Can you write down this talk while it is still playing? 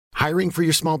Hiring for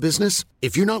your small business?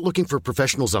 If you're not looking for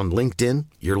professionals on LinkedIn,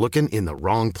 you're looking in the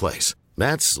wrong place.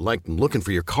 That's like looking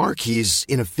for your car keys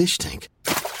in a fish tank.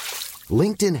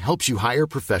 LinkedIn helps you hire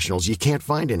professionals you can't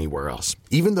find anywhere else,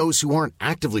 even those who aren't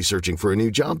actively searching for a new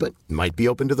job but might be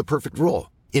open to the perfect role.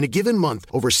 In a given month,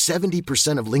 over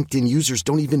 70% of LinkedIn users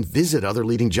don't even visit other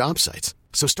leading job sites.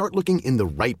 So start looking in the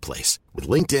right place. With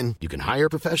LinkedIn, you can hire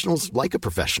professionals like a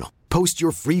professional. Post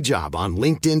your free job on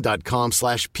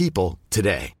linkedin.com/people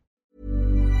today.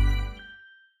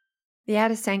 The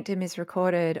Outer Sanctum is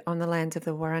recorded on the lands of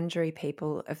the Wurundjeri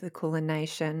people of the Kulin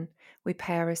Nation. We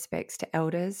pay our respects to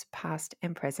elders, past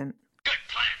and present. Good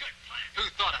plan, good plan. Who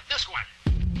thought of this one?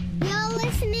 You're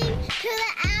listening to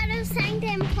the Outer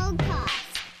Sanctum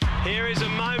podcast. Here is a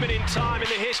moment in time in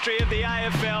the history of the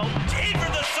AFL. In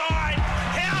from the side,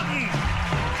 Houghton.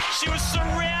 She was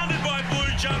surrounded by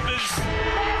blue jumpers.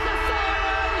 There's the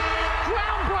siren.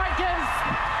 Groundbreakers.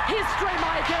 History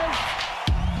makers.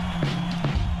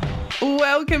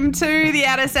 Welcome to the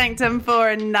Outer Sanctum for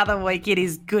another week. It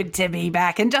is good to be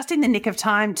back, and just in the nick of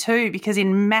time too, because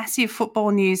in massive football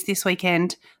news this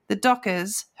weekend, the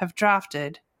Dockers have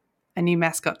drafted a new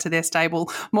mascot to their stable.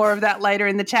 More of that later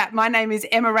in the chat. My name is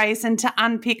Emma Race, and to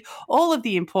unpick all of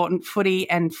the important footy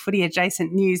and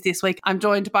footy-adjacent news this week, I'm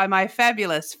joined by my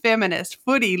fabulous, feminist,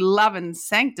 footy-loving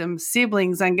Sanctum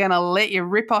siblings. I'm going to let you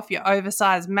rip off your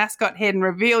oversized mascot head and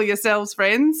reveal yourselves,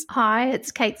 friends. Hi, it's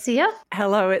Kate Sear.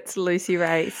 Hello, it's Lucy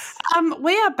Race.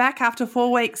 We are back after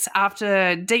 4 weeks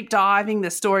after deep diving the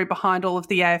story behind all of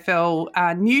the AFL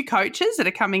new coaches that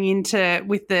are coming into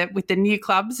with the new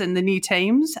clubs and the new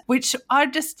teams, which I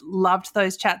just loved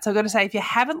those chats. I've got to say, if you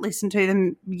haven't listened to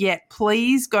them yet,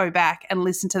 please go back and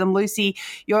listen to them. Lucy,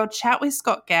 your chat with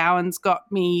Scott Gowan's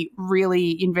got me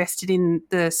really invested in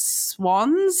the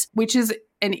Swans, which is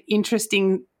an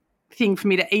interesting thing for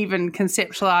me to even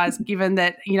conceptualise, given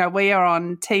that, you know, we are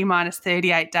on T-minus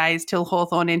 38 days till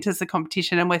Hawthorn enters the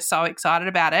competition and we're so excited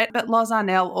about it. But Loz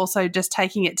Arnell also just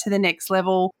taking it to the next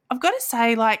level. I've got to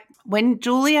say, like, when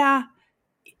Julia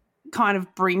kind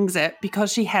of brings it,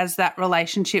 because she has that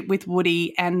relationship with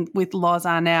Woody and with Loz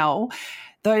Arnell,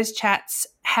 those chats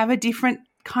have a different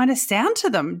kind of sound to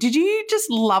them. Did you just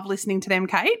love listening to them,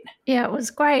 Kate? Yeah, it was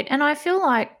great. And I feel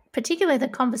like particularly the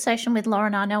conversation with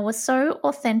Lauren Arnell was so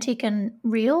authentic and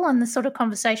real, and the sort of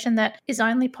conversation that is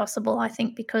only possible, I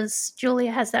think, because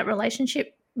Julia has that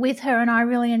relationship with her. And I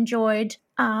really enjoyed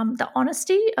the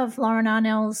honesty of Lauren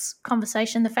Arnell's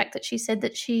conversation, the fact that she said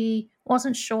that she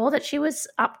wasn't sure that she was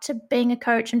up to being a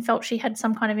coach and felt she had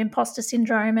some kind of imposter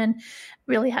syndrome and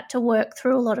really had to work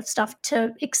through a lot of stuff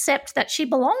to accept that she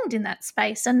belonged in that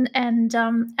space. And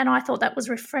I thought that was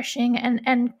refreshing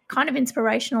and kind of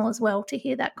inspirational as well to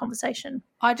hear that conversation.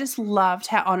 I just loved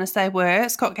how honest they were.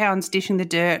 Scott Gowan's dishing the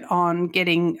dirt on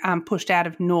getting pushed out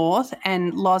of North,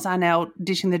 and Loz Arnell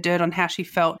dishing the dirt on how she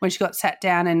felt when she got sat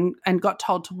down and got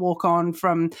told to walk on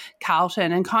from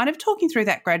Carlton, and kind of talking through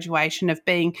that graduation of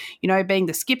being, you know, being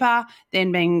the skipper,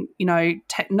 then being, you know,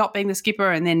 not being the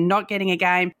skipper, and then not getting a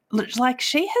game. Like,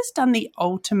 she has done the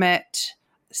ultimate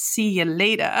see you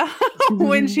later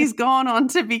when she's gone on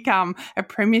to become a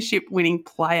premiership winning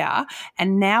player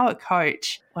and now a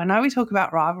coach. I know we talk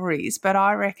about rivalries, but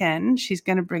I reckon she's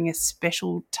going to bring a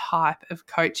special type of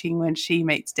coaching when she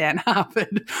meets Dan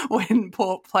Harvard when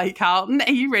Port play Carlton.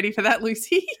 Are you ready for that,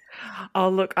 Lucy? Oh,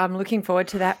 look, I'm looking forward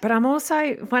to that. But I'm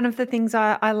also, one of the things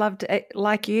I loved,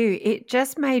 like you, it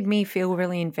just made me feel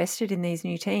really invested in these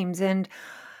new teams. And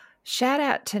shout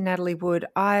out to Natalie Wood.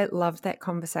 I loved that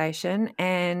conversation,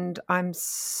 and I'm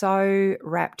so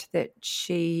rapt that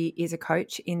she is a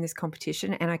coach in this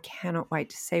competition, and I cannot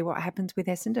wait to see what happens with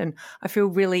Essendon. I feel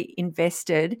really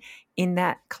invested in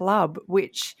that club,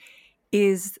 which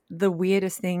is the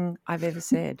weirdest thing I've ever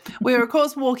said. We're, of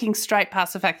course, walking straight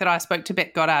past the fact that I spoke to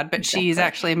Beck Goddard, but she is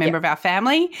actually a member of our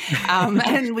family,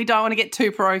 and we don't want to get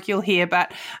too parochial here,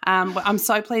 but I'm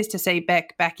so pleased to see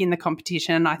Beck back in the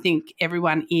competition. I think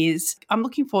everyone is. I'm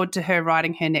looking forward to her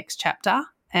writing her next chapter,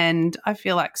 and I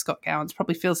feel like Scott Gowans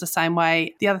probably feels the same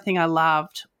way. The other thing I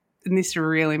loved, and this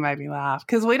really made me laugh,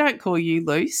 because we don't call you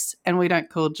Luce and we don't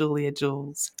call Julia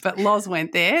Jules, but Loz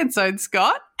went there and so did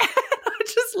Scott. I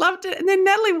just loved it. And then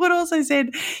Natalie Wood also said,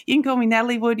 you can call me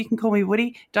Natalie Wood, you can call me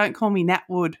Woody, don't call me Nat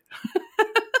Wood.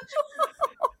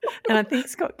 And I think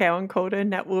Scott Gowan called her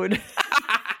Nat Wood.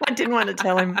 I didn't want to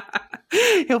tell him.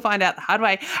 He'll find out the hard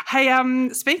way. Hey,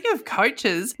 speaking of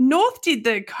coaches, North did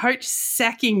the coach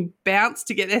sacking bounce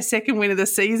to get their second win of the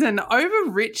season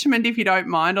over Richmond, if you don't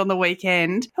mind, on the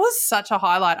weekend. It was such a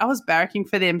highlight. I was barracking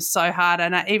for them so hard,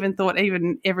 and I even thought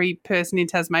even every person in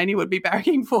Tasmania would be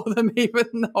barracking for them, even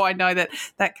though I know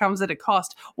that comes at a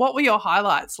cost. What were your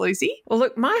highlights, Lucy? Well,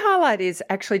 look, my highlight is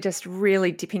actually just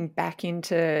really dipping back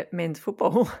into men's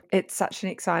football. It's such an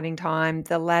exciting time.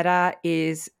 The ladder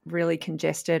is really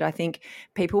congested. I think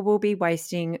people will be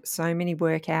wasting so many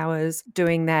work hours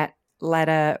doing that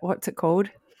ladder. What's it called?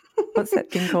 What's that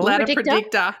thing called? Ladder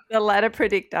predictor. The ladder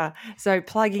predictor. So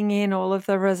plugging in all of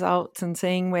the results and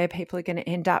seeing where people are going to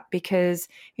end up, because,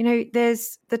 you know,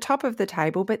 there's the top of the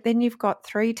table, but then you've got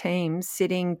 3 teams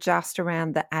sitting just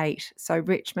around the 8. So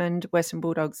Richmond, Western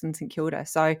Bulldogs and St Kilda.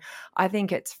 So I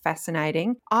think it's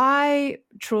fascinating. I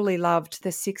truly loved the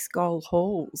 6-goal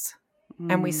hauls.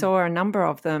 And we saw a number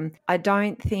of them. I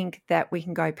don't think that we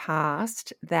can go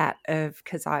past that of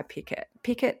Keziah Pickett.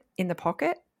 Pickett in the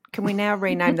pocket. Can we now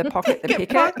rename the pocket the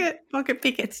Pickett? Pocket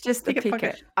Pickett. It's just the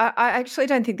Pickett. I actually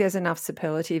don't think there's enough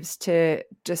superlatives to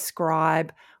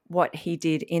describe what he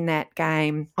did in that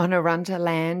game on a run to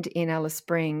land in Alice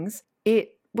Springs.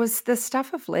 It was the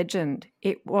stuff of legend.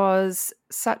 It was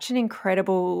such an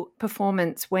incredible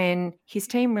performance when his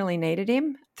team really needed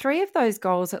him. 3 of those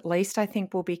goals at least I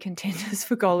think will be contenders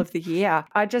for goal of the year.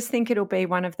 I just think it'll be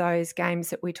one of those games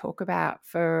that we talk about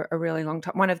for a really long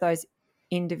time, one of those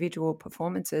individual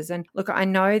performances. And look, I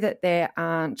know that there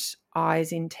aren't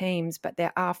eyes in teams, but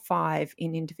there are 5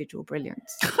 in individual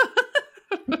brilliance.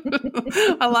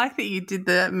 I like that you did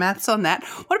the maths on that.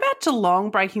 What about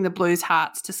Geelong breaking the Blues'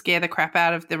 hearts to scare the crap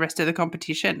out of the rest of the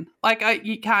competition? Like,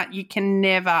 you can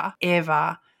never,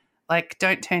 ever, like,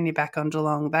 don't turn your back on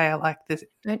Geelong. They are like the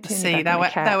sea. They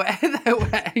were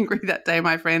angry that day,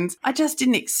 my friends. I just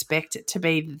didn't expect it to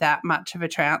be that much of a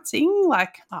trouncing.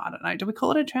 Like, I don't know, do we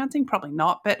call it a trouncing? Probably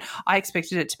not, but I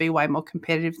expected it to be way more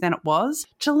competitive than it was.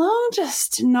 Geelong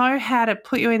just know how to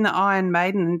put you in the Iron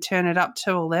Maiden and turn it up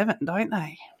to 11, don't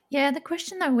they? Yeah, the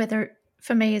question though,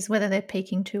 for me, is whether they're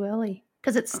peaking too early,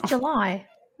 because it's July,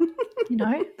 you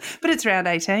know. But it's round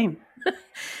 18.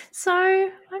 So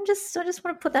I just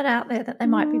want to put that out there that they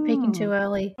might be peaking too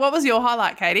early. What was your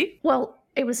highlight, Katie? Well,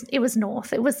 it was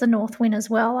North. It was the North win as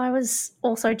well. I was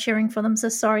also cheering for them, so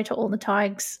sorry to all the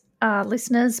Tigers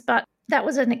listeners, but that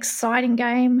was an exciting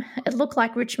game. It looked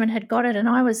like Richmond had got it, and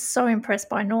I was so impressed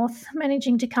by North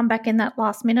managing to come back in that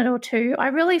last minute or two. I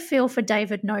really feel for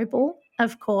David Noble,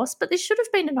 of course, but this should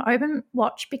have been an open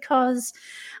watch, because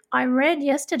I read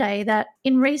yesterday that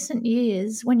in recent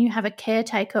years, when you have a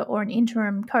caretaker or an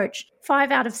interim coach,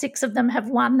 5 out of 6 of them have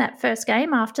won that first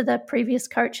game after the previous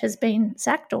coach has been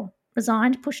sacked or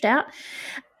resigned, pushed out.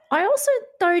 I also,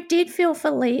 though, did feel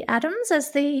for Lee Adams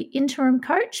as the interim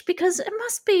coach, because it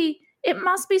must be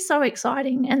so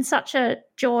exciting and such a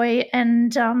joy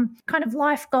and kind of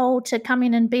life goal to come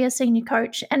in and be a senior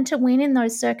coach and to win in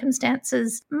those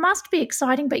circumstances must be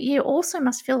exciting, but you also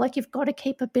must feel like you've got to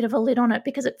keep a bit of a lid on it,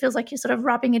 because it feels like you're sort of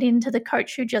rubbing it into the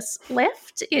coach who just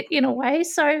left in a way.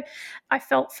 So I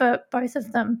felt for both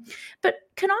of them. But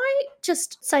can I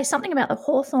just say something about the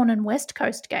Hawthorn and West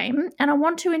Coast game? And I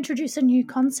want to introduce a new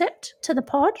concept to the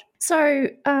pod. So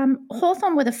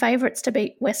Hawthorn were the favourites to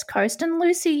beat West Coast. And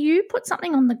Lucy, you put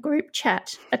something on the group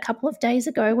chat a couple of days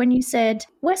ago when you said,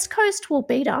 West Coast will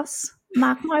beat us,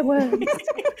 mark my words.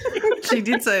 She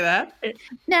did say that.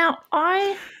 Now,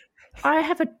 I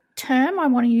have a term I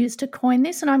want to use to coin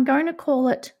this, and I'm going to call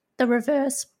it the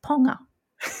reverse ponga.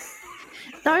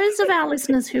 Those of our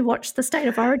listeners who watch the State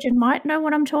of Origin might know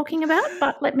what I'm talking about,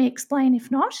 but let me explain if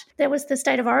not. There was the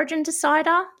State of Origin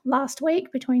decider last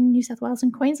week between New South Wales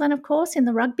and Queensland, of course, in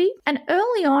the rugby. And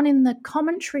early on in the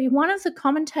commentary, one of the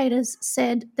commentators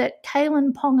said that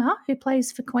Kalen Ponga, who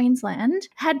plays for Queensland,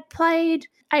 had played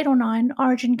 8 or 9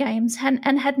 Origin games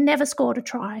and had never scored a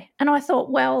try. And I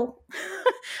thought, well,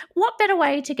 what better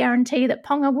way to guarantee that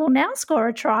Ponga will now score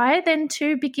a try than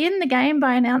to begin the game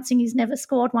by announcing he's never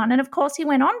scored one. And of course, he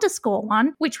went on to score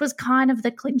one, which was kind of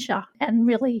the clincher and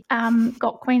really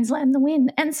got Queensland the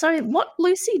win. And so what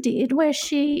Lucy did,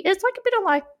 it's like a bit of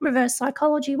like reverse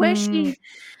psychology, where she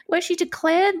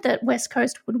declared that West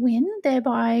Coast would win,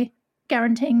 thereby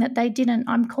guaranteeing that they didn't.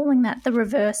 I'm calling that the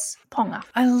reverse ponga.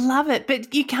 I love it,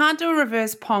 but you can't do a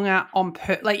reverse ponga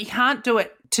you can't do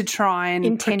it to try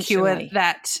and procure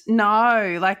that.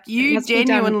 No, like you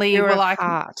genuinely were like,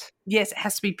 heart. Yes, it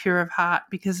has to be pure of heart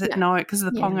because the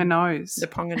ponga knows. The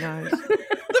ponga knows.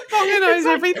 Wonga knows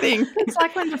everything. It's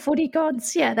like when the footy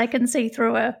gods, they can see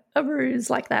through a ruse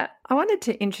like that. I wanted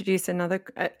to introduce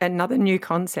another new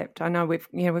concept. I know we've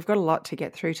got a lot to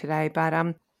get through today,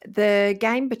 but the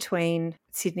game between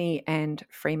Sydney and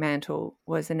Fremantle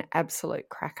was an absolute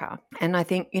cracker. And I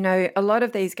think, a lot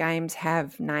of these games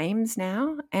have names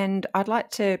now, and I'd like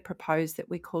to propose that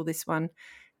we call this one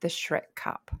the Shrek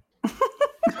Cup.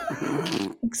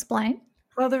 Explain.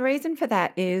 Well, the reason for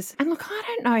that is, and look, I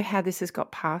don't know how this has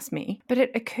got past me, but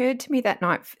it occurred to me that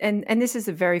night, and this is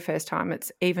the very first time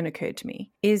it's even occurred to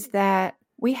me, is that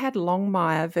we had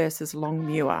Longmire versus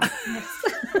Longmuir,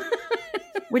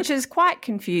 which is quite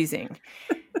confusing.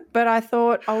 But I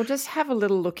thought I'll just have a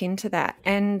little look into that.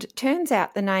 And turns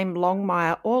out the name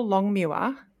Longmire or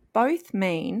Longmuir both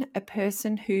mean a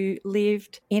person who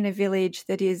lived in a village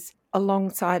that is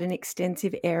alongside an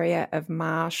extensive area of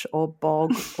marsh or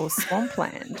bog or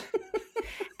swampland.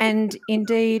 And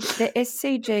indeed, the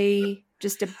SCG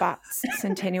just abuts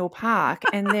Centennial Park,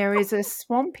 and there is a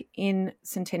swamp in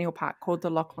Centennial Park called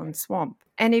the Lachlan Swamp.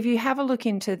 And if you have a look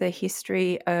into the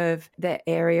history of the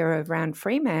area around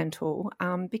Fremantle,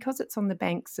 because it's on the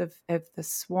banks of the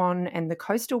Swan and the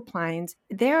coastal plains,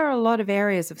 there are a lot of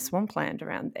areas of swampland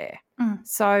around there.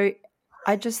 So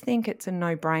I just think it's a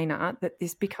no-brainer that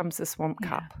this becomes the Swamp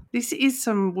Cup. This is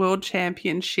some World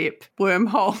Championship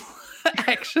wormhole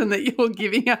action that you're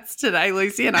giving us today,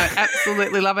 Lucy, and I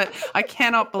absolutely love it. I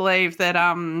cannot believe that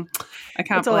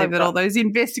all those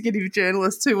investigative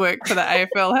journalists who work for the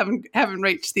AFL haven't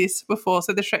reached this before.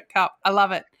 So the Shrek Cup, I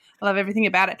love it. I love everything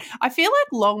about it. I feel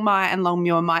like Longmire and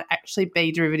Longmuir might actually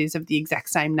be derivatives of the exact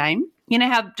same name. You know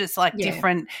how just like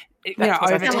different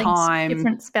over time.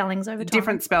 Different spellings over time.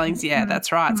 Different spellings,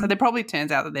 that's right. So it probably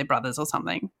turns out that they're brothers or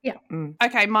something. Yeah.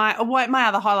 Okay, my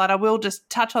other highlight, I will just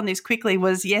touch on this quickly,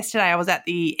 was yesterday I was at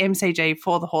the MCG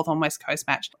for the Hawthorn West Coast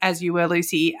match, as you were,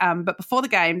 Lucy. But before the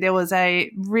game, there was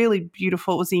a really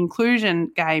beautiful, it was the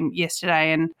inclusion game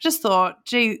yesterday, and just thought,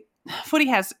 gee, footy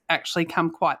has actually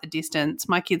come quite the distance.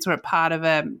 My kids were a part of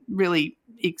a really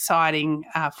exciting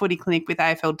footy clinic with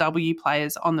AFLW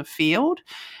players on the field.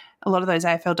 A lot of those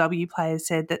AFLW players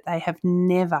said that they have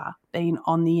never been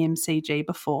on the MCG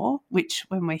before, which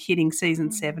when we're hitting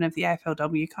season 7 of the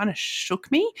AFLW kind of shook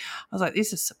me. I was like,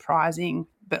 this is surprising.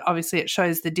 But obviously it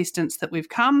shows the distance that we've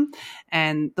come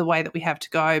and the way that we have to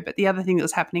go. But the other thing that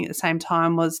was happening at the same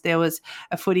time was there was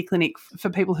a footy clinic for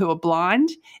people who are blind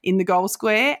in the goal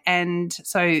square. And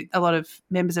so a lot of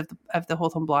members of the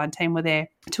Hawthorn blind team were there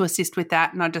to assist with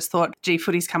that. And I just thought, gee,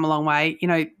 footy's come a long way.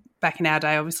 Back in our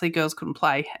day, obviously, girls couldn't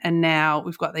play. And now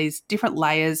we've got these different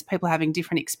layers, people having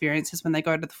different experiences when they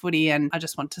go to the footy. And I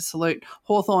just want to salute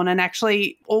Hawthorn. And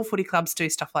actually, all footy clubs do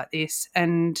stuff like this.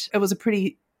 And it was a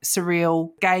pretty surreal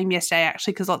game yesterday,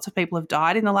 actually, because lots of people have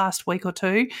died in the last week or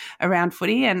two around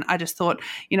footy. And I just thought,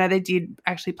 they did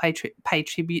actually pay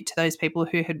tribute to those people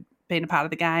who had been a part of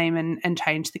the game and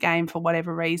changed the game for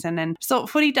whatever reason. And so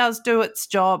footy does do its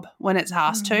job when it's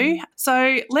asked to.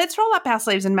 So let's roll up our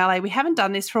sleeves in Mallee. We haven't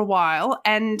done this for a while.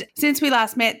 And since we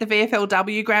last met, the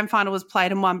VFLW grand final was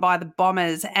played and won by the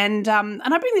Bombers. And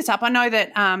I bring this up. I know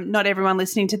that not everyone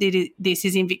listening to this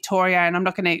is in Victoria, and I'm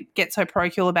not going to get so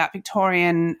parochial about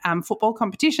Victorian football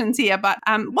competitions here. But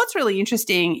what's really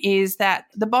interesting is that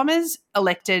the Bombers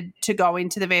elected to go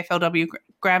into the VFLW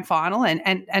grand final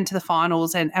and to the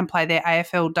finals and play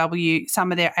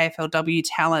some of their AFLW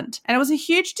talent. And it was a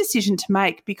huge decision to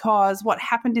make, because what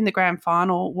happened in the grand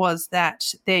final was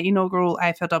that their inaugural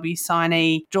AFLW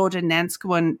signee, Georgia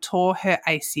Nanskawin, tore her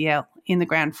ACL in the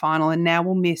grand final and now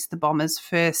will miss the Bombers'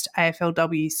 first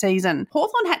AFLW season.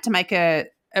 Hawthorn had to make a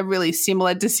really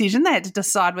similar decision. They had to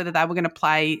decide whether they were going to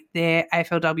play their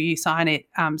AFLW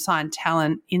signed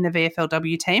talent in the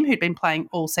VFLW team who'd been playing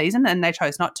all season, and they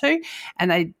chose not to,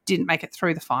 and they didn't make it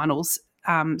through the finals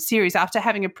series after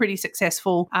having a pretty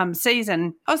successful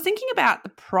season. I was thinking about the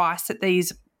price that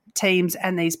these teams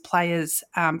and these players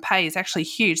pay is actually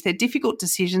huge. They're difficult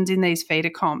decisions in these feeder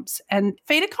comps, and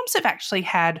feeder comps have actually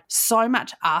had so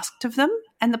much asked of them,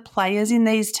 and the players in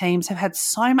these teams have had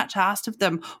so much asked of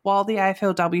them while the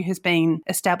AFLW has been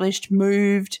established,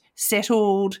 moved,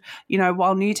 settled,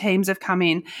 while new teams have come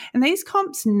in. And these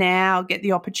comps now get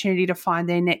the opportunity to find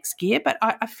their next gear, but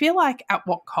I feel like at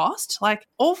what cost? Like,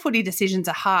 all footy decisions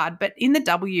are hard, but in the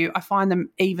W, I find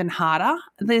them even harder.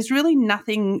 There's really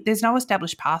there's no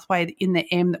established pathway in the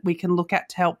M that we can look at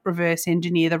to help reverse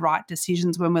engineer the right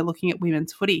decisions when we're looking at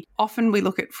women's footy. Often we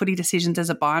look at footy decisions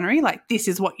as a binary, like, this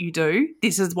is what you do, this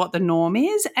this is what the norm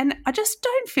is. And I just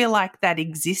don't feel like that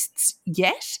exists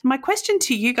yet. My question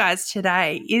to you guys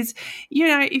today is,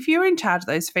 if you're in charge of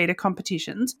those feeder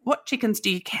competitions, what chickens do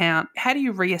you count? How do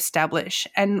you reestablish?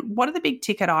 And what are the big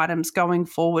ticket items going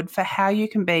forward for how you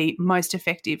can be most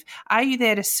effective? Are you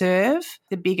there to serve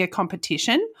the bigger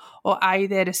competition, or are you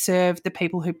there to serve the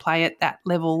people who play at that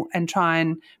level and try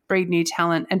and breed new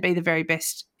talent and be the very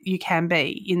best you can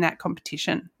be in that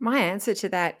competition? My answer to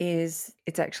that is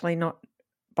it's actually not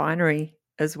binary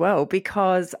as well,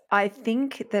 because I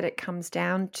think that it comes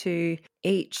down to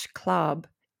each club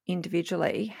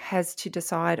individually has to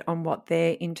decide on what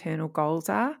their internal goals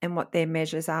are and what their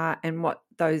measures are and what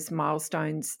those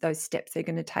milestones, those steps they're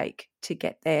going to take to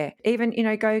get there. Even,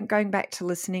 going back to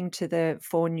listening to the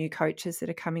 4 new coaches that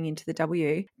are coming into the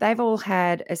W, they've all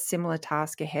had a similar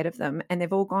task ahead of them and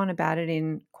they've all gone about it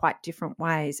in quite different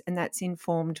ways. And that's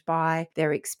informed by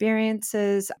their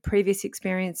experiences, previous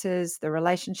experiences, the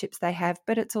relationships they have,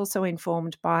 but it's also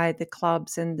informed by the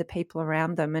clubs and the people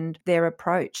around them and their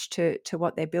approach to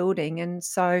what they're building. And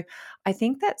so I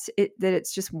think that's it, that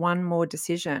it's just one more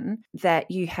decision that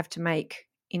you have to make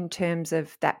in terms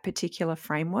of that particular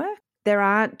framework. There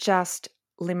aren't just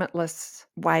limitless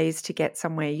ways to get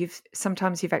somewhere.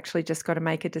 Sometimes you've actually just got to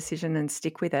make a decision and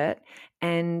stick with it,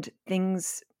 and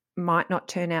things might not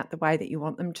turn out the way that you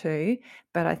want them to,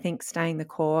 but I think staying the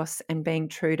course and being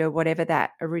true to whatever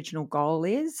that original goal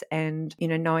is and,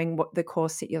 knowing what the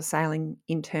course that you're sailing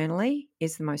internally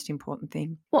is the most important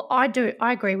thing. Well, I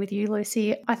agree with you,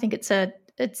 Lucy. I think it's a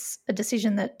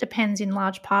decision that depends in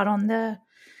large part on the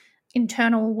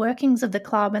internal workings of the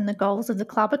club and the goals of the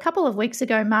club. A couple of weeks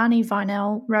ago, Marnie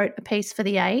Vinell wrote a piece for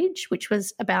The Age, which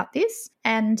was about this,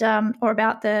 and or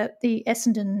about the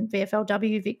Essendon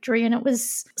VFLW victory, and it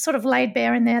was sort of laid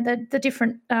bare in there the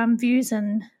different views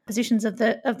and positions of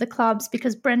the clubs,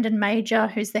 because Brendan Major,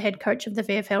 who's the head coach of the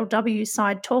VFLW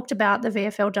side, talked about the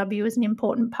VFLW as an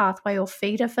important pathway or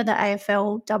feeder for the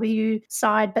AFLW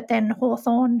side, but then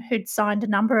Hawthorn, who'd signed a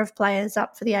number of players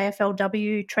up for the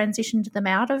AFLW, transitioned them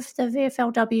out of the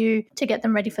VFLW to get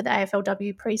them ready for the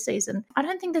AFLW pre-season. I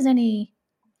don't think there's any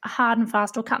hard and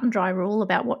fast or cut and dry rule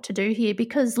about what to do here,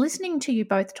 because listening to you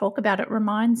both talk about it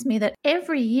reminds me that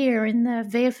every year in the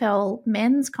VFL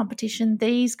men's competition,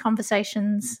 these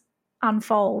conversations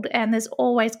unfold and there's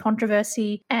always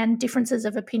controversy and differences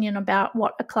of opinion about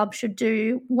what a club should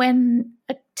do when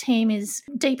a team is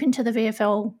deep into the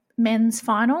VFL men's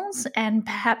finals and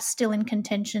perhaps still in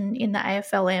contention in the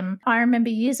AFLM. I remember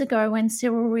years ago when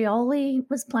Cyril Rioli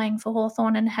was playing for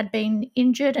Hawthorn and had been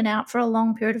injured and out for a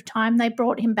long period of time, they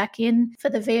brought him back in for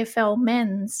the VFL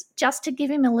men's just to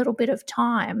give him a little bit of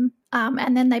time.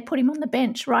 And then they put him on the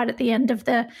bench right at the end of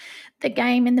the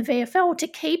game in the VFL to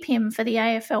keep him for the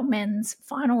AFL men's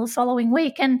final the following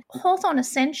week. And Hawthorn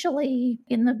essentially,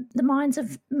 in the minds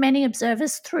of many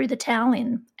observers, threw the towel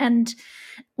in and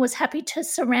was happy to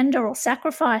surrender or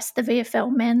sacrifice the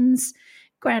VFL men's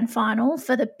grand final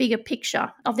for the bigger picture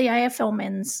of the AFL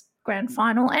men's grand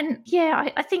final. And yeah,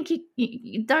 I think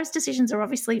those decisions are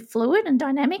obviously fluid and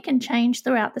dynamic and change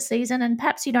throughout the season, and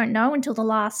perhaps you don't know until the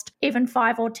last even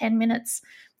 5 or 10 minutes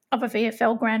of a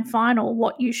VFL grand final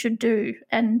what you should do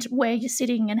and where you're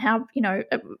sitting and how,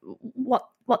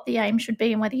 what the aim should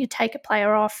be and whether you take a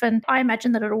player off. And I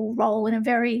imagine that it'll roll in a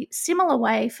very similar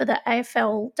way for the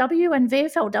AFLW and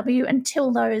VFLW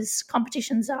until those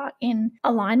competitions are in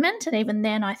alignment. And even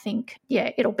then, I think,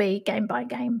 it'll be game by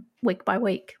game, week by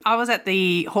week. I was at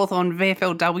the Hawthorn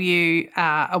VFLW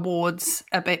Awards,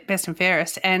 Best and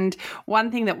Fairest, and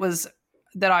one thing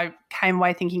that I came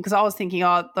away thinking, because I was thinking,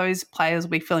 those players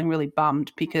will be feeling really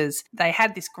bummed because they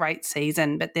had this great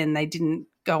season, but then they didn't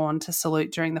go on to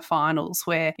salute during the finals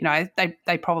where,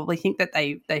 they probably think that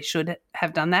they should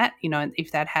have done that,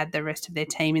 if they'd had the rest of their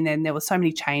team. And then there were so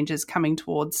many changes coming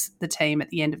towards the team at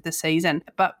the end of the season.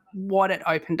 But what it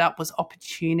opened up was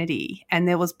opportunity. And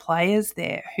there was players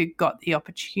there who got the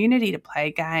opportunity to play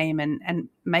a game and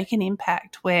make an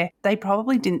impact where they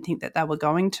probably didn't think that they were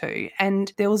going to.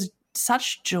 And there was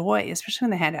such joy, especially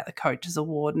when they hand out the coaches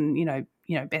award and,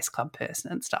 best club person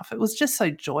and stuff. It was just so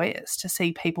joyous to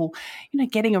see people,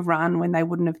 getting a run when they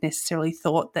wouldn't have necessarily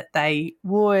thought that they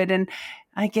would. And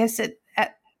I guess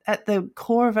at the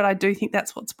core of it, I do think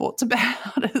that's what sport's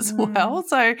about as well.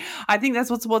 So I think that's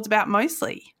what sport's about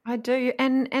mostly. I do.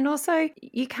 And also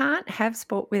you can't have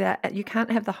sport without, you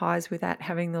can't have the highs without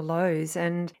having the lows.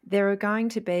 And there are going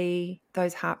to be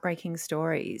those heartbreaking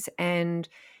stories. And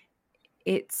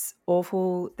it's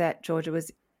awful that Georgia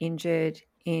was injured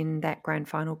in that grand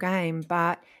final game,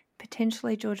 but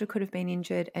potentially Georgia could have been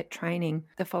injured at training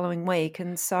the following week.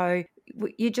 And so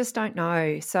you just don't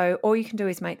know. So all you can do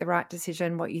is make the right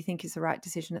decision, what you think is the right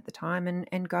decision at the time,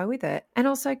 and go with it. And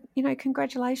also,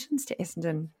 congratulations to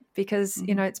Essendon, because,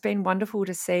 it's been wonderful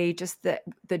to see just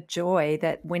the joy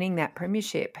that winning that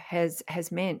premiership has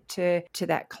meant to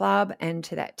that club and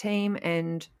to that team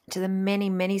and to the many,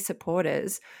 many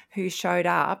supporters who showed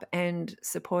up and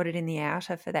supported in the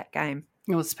outer for that game.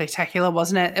 It was spectacular,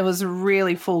 wasn't it? It was a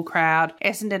really full crowd.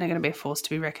 Essendon are going to be a force to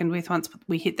be reckoned with once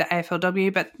we hit the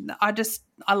AFLW, but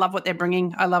I love what they're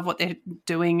bringing. I love what they're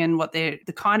doing and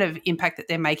the kind of impact that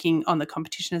they're making on the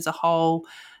competition as a whole.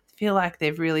 I feel like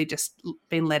they've really just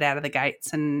been let out of the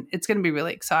gates, and it's going to be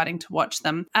really exciting to watch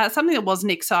them. Something that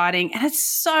wasn't exciting, and it's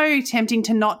so tempting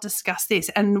to not discuss this,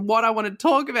 and what I want to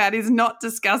talk about is not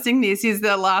discussing this, is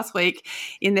the last week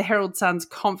in the Herald Sun's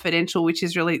Confidential, which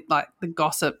is really like the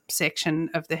gossip section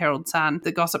of the Herald Sun.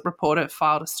 The gossip reporter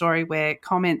filed a story where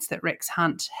comments that Rex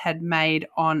Hunt had made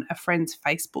on a friend's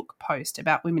Facebook post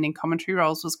about women in commentary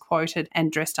roles was quoted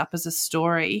and dressed up as a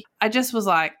story. I just was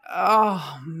like,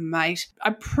 oh, mate,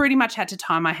 I pretty much had to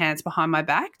tie my hands behind my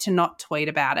back to not tweet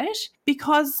about it,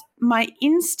 because my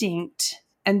instinct,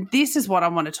 and this is what I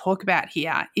want to talk about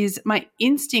here, is my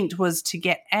instinct was to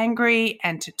get angry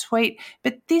and to tweet.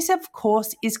 But this, of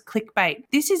course, is clickbait.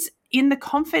 This is in the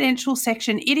Confidential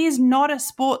section. It is not a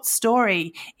sports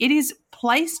story. It is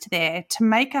placed there to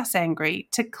make us angry,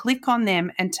 to click on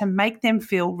them and to make them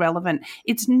feel relevant.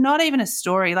 It's not even a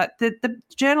story. Like the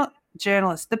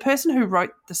journalist, the person who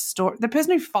wrote the story, the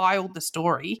person who filed the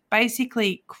story,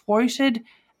 basically quoted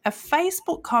a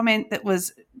Facebook comment that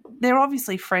was, they're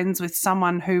obviously friends with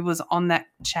someone who was on that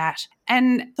chat,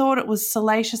 and thought it was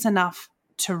salacious enough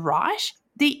to write.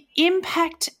 The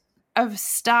impact of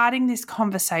starting this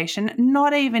conversation,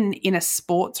 not even in a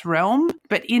sports realm,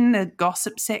 but in the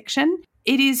gossip section,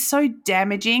 it is so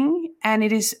damaging, and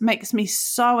makes me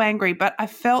so angry. But I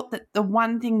felt that the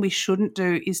one thing we shouldn't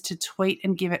do is to tweet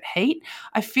and give it heat.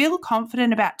 I feel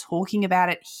confident about talking about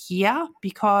it here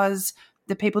because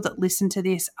the people that listen to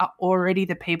this are already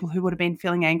the people who would have been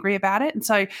feeling angry about it. And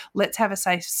so let's have a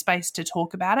safe space to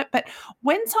talk about it. But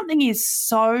when something is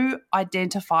so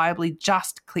identifiably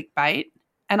just clickbait,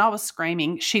 and I was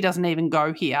screaming, she doesn't even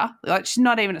go here. Like, she's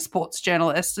not even a sports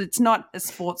journalist. It's not a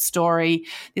sports story.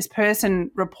 This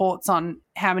person reports on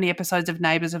how many episodes of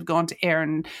Neighbours have gone to air,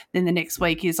 and then the next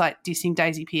week is like dissing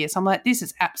Daisy Pearce. I'm like, this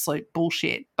is absolute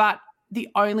bullshit. But the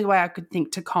only way I could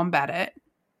think to combat it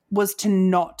was to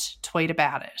not tweet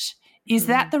about it. Is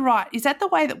that the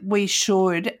way that we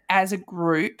should, as a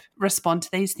group, respond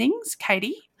to these things,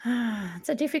 Katie? It's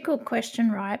a difficult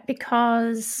question, right?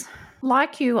 Because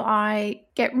like you, I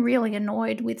get really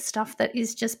annoyed with stuff that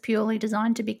is just purely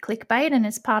designed to be clickbait, and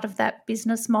is part of that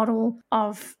business model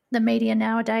of the media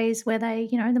nowadays where they,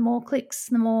 the more clicks,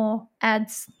 the more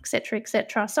ads, et cetera, et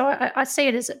cetera. So I see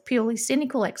it as a purely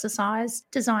cynical exercise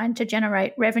designed to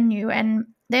generate revenue, and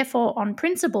therefore on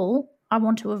principle, I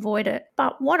want to avoid it.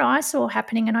 But what I saw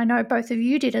happening, and I know both of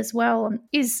you did as well,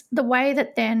 is the way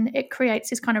that then it creates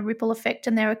this kind of ripple effect,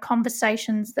 and there are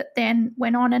conversations that then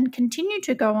went on and continue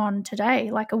to go on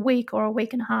today, like a week or a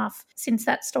week and a half since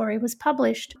that story was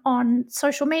published, on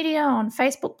social media, on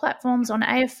Facebook platforms, on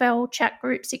AFL chat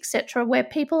groups, etc., where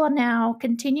people are now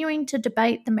continuing to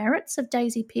debate the merits of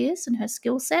Daisy Pearce and her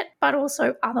skill set, but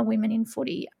also other women in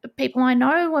footy. People I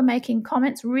know were making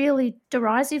comments, really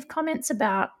derisive comments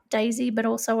about Daisy, but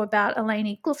also about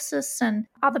Eleni Gluffsis and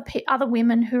other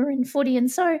women who are in footy. And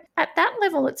so at that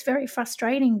level, it's very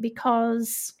frustrating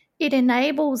because it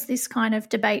enables this kind of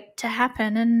debate to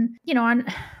happen. And,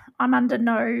 I'm under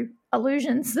no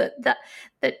illusions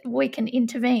that we can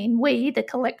intervene. We, the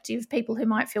collective people who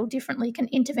might feel differently, can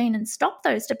intervene and stop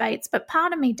those debates. But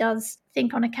part of me does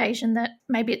think on occasion that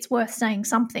maybe it's worth saying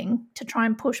something to try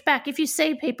and push back if you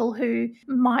see people who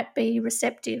might be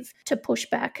receptive to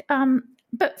pushback.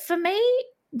 But for me,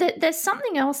 there's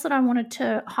something else that I wanted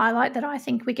to highlight that I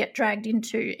think we get dragged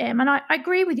into, Em. And I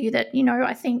agree with you that,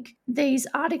 I think these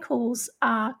articles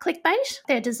are clickbait.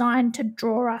 They're designed to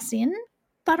draw us in.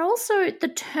 But also the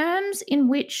terms in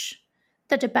which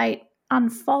the debate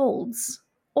unfolds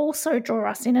also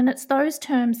draw us in. And it's those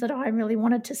terms that I really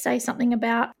wanted to say something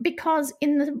about, because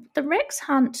in the Rex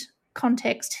Hunt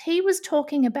context, he was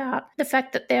talking about the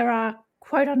fact that there are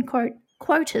quote-unquote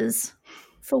quotas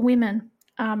for women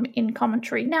in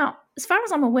commentary. Now, as far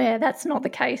as I'm aware, that's not the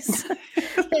case.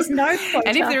 There's no quota.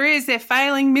 And if there is, they're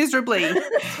failing miserably.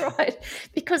 That's right.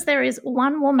 Because there is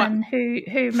one woman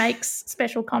who makes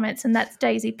special comments, and that's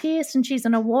Daisy Pearce, and she's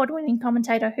an award-winning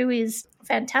commentator who is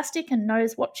fantastic and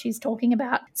knows what she's talking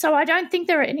about. So I don't think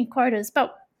there are any quotas.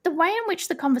 But the way in which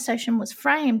the conversation was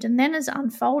framed and then has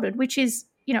unfolded, which is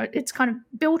it's kind of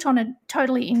built on a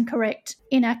totally incorrect,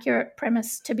 inaccurate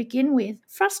premise to begin with,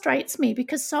 frustrates me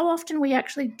because so often we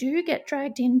actually do get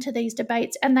dragged into these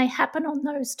debates and they happen on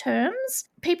those terms.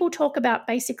 People talk about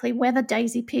basically whether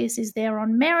Daisy Pearce is there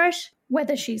on merit,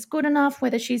 whether she's good enough,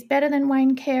 whether she's better than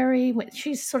Wayne Carey, whether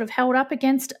she's sort of held up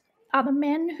against other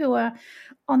men who are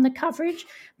on the coverage,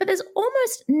 but there's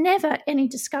almost never any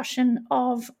discussion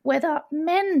of whether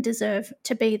men deserve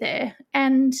to be there.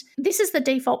 And this is the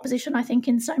default position, I think,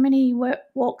 in so many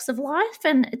walks of life,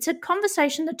 and it's a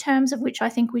conversation, the terms of which I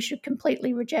think we should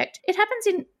completely reject. It happens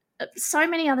in so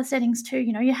many other settings too.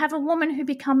 You have a woman who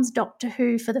becomes Doctor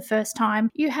Who for the first time.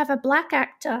 You have a black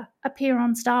actor appear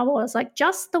on Star Wars, like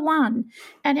just the one.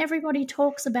 And everybody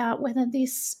talks about whether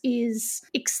this is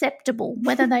acceptable,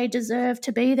 whether they deserve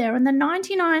to be there. And the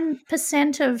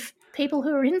 99% of people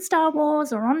who are in Star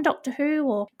Wars or on Doctor Who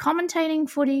or commentating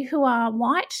footy who are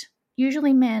white,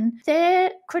 usually men, their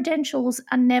credentials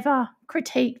are never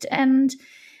critiqued. And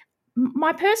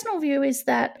my personal view is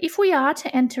that if we are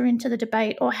to enter into the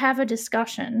debate or have a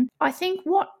discussion, I think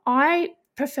what I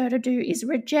prefer to do is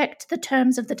reject the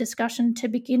terms of the discussion to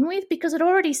begin with, because it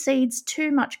already cedes too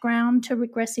much ground to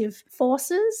regressive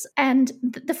forces. And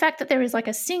the fact that there is like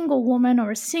a single woman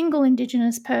or a single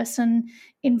Indigenous person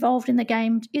involved in the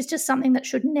game is just something that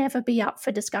should never be up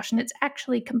for discussion. It's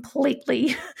actually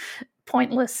completely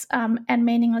pointless and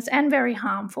meaningless and very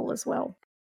harmful as well.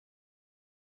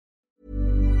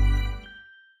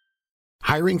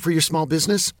 Hiring for your small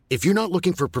business? If you're not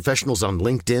looking for professionals on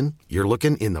LinkedIn, you're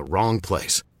looking in the wrong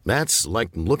place. That's like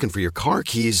looking for your car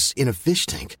keys in a fish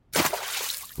tank.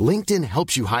 LinkedIn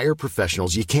helps you hire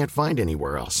professionals you can't find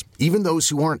anywhere else, even those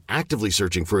who aren't actively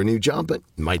searching for a new job but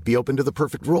might be open to the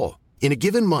perfect role. In a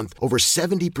given month, over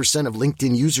 70% of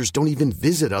LinkedIn users don't even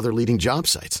visit other leading job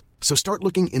sites. So start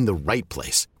looking in the right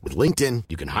place. With LinkedIn,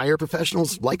 you can hire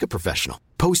professionals like a professional.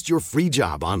 Post your free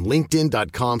job on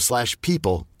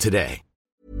linkedin.com/people today.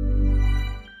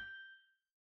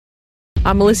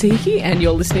 I'm Melissa Hickey, and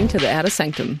you're listening to The Outer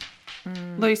Sanctum.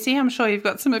 Lucy, I'm sure you've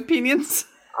got some opinions.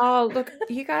 Oh, look,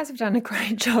 you guys have done a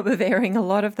great job of airing a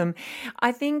lot of them.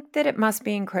 I think that it must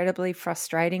be incredibly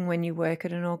frustrating when you work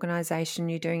at an organisation,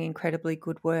 you're doing incredibly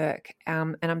good work.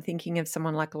 And I'm thinking of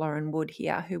someone like Lauren Wood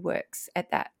here, who works at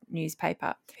that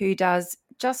newspaper, who does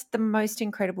just the most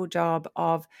incredible job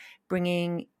of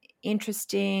bringing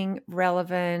interesting,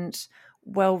 relevant,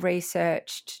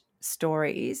 well-researched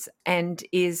stories, and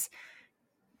is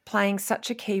playing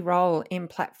such a key role in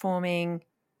platforming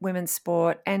women's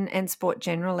sport and sport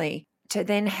generally. To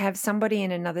then have somebody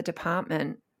in another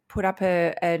department put up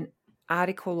an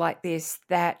article like this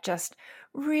that just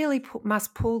really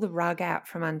must pull the rug out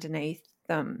from underneath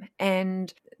them.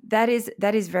 And that is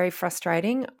very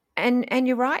frustrating. And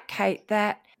you're right, Kate,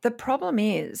 that the problem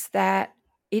is that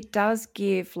it does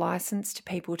give license to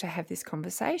people to have this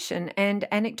conversation. And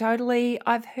anecdotally,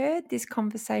 I've heard this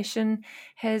conversation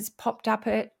has popped up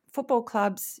at football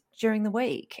clubs during the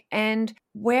week. And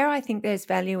where I think there's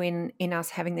value in us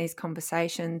having these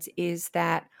conversations is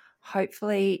that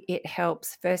hopefully it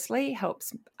helps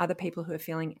other people who are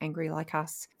feeling angry like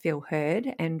us feel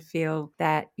heard and feel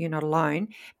that you're not alone.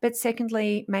 But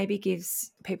secondly, maybe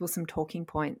gives people some talking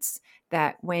points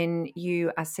that when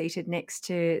you are seated next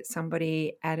to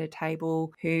somebody at a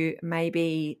table who may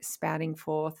be spouting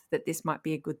forth that this might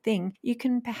be a good thing, you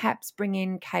can perhaps bring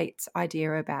in Kate's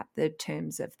idea about the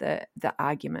terms of the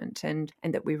argument and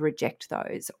that we reject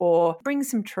those, or bring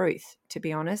some truth, to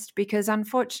be honest, because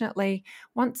unfortunately,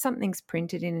 once something's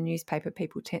printed in a newspaper,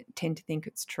 people tend to think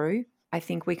it's true. I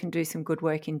think we can do some good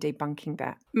work in debunking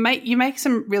that. Mate, you make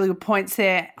some really good points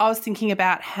there. I was thinking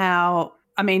about how,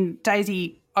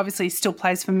 Daisy obviously still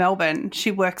plays for Melbourne. She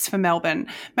works for Melbourne.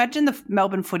 Imagine the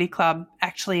Melbourne Footy Club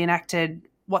actually enacted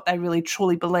what they really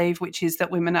truly believe, which is that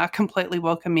women are completely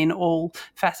welcome in all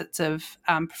facets of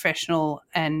professional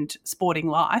and sporting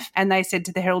life. And they said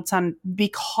to the Herald Sun,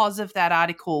 because of that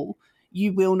article,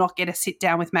 you will not get a sit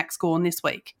down with Max Gawn this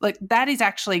week. Like, that is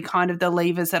actually kind of the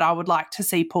levers that I would like to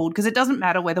see pulled, because it doesn't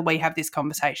matter whether we have this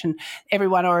conversation.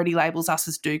 Everyone already labels us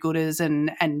as do-gooders,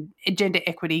 and gender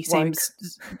equity seems,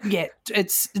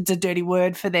 it's a dirty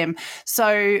word for them.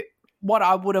 So what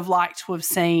I would have liked to have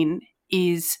seen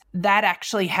is that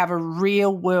actually have a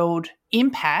real world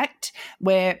impact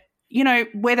where,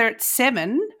 whether it's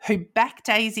Seven who back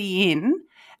Daisy in,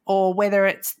 or whether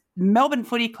it's Melbourne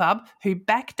Footy Club who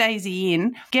back Daisy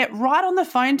in, get right on the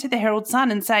phone to the Herald Sun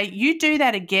and say, you do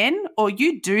that again, or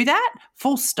you do that,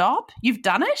 full stop, you've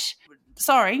done it.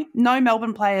 Sorry, no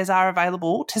Melbourne players are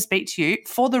available to speak to you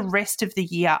for the rest of the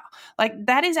year. Like,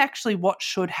 that is actually what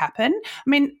should happen.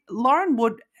 Lauren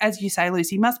Wood, as you say,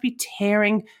 Lucy, must be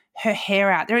tearing her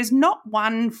hair out. There is not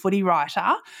one footy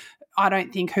writer, I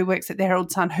don't think, who works at the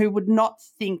Herald Sun who would not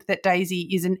think that Daisy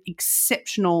is an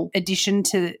exceptional addition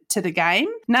to the game.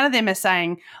 None of them are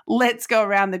saying, let's go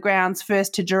around the grounds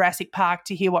first to Jurassic Park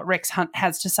to hear what Rex Hunt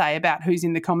has to say about who's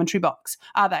in the commentary box,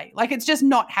 are they? Like, it's just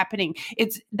not happening.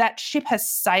 It's that ship has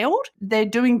sailed. They're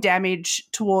doing damage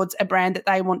towards a brand that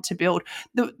they want to build.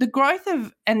 The growth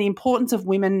of and the importance of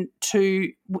women to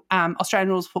Australian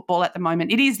rules football at the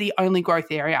moment, it is the only growth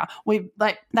area.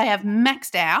 They have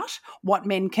maxed out what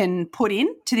men can put in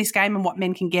to this game and what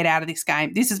men can get out of this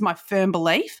game. This is my firm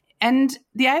belief. And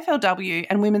the AFLW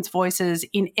and women's voices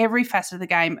in every facet of the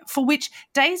game, for which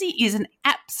Daisy is an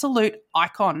absolute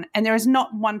icon, and there is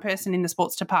not one person in the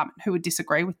sports department who would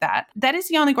disagree with that. That is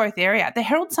the only growth area. The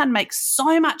Herald Sun makes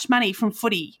so much money from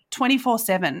footy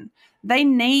 24/7. They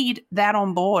need that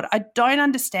on board. I don't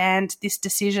understand this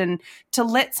decision to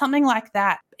let something like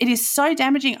that. It is so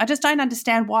damaging. I just don't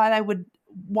understand why they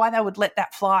would let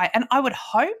that fly. And I would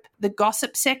hope the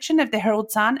gossip section of the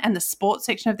Herald Sun and the sports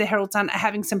section of the Herald Sun are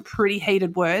having some pretty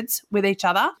heated words with each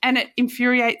other. And it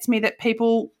infuriates me that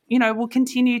people, will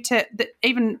continue to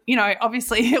even,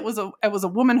 obviously it was a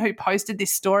woman who posted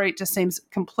this story. It just seems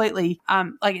completely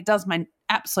like it does my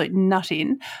absolute nut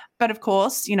in. But of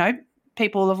course,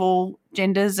 people of all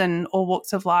genders and all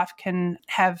walks of life can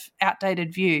have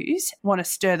outdated views, want to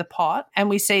stir the pot. And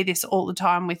we see this all the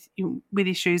time with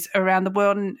issues around the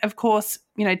world. And of course,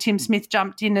 Tim Smith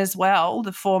jumped in as well.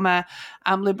 The former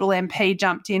Liberal MP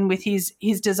jumped in with his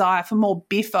desire for more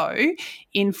biffo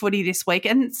in footy this week.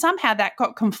 And somehow that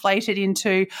got conflated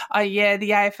into,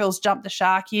 the AFL's jumped the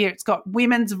shark here. It's got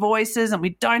women's voices and we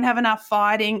don't have enough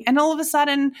fighting. And all of a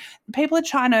sudden, people are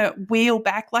trying to wheel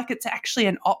back like it's actually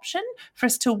an option for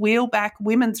us to wheel back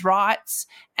women's rights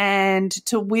and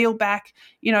to wheel back,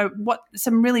 what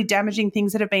some really damaging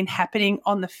things that have been happening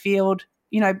on the field,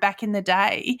 back in the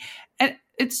day. And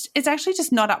it's actually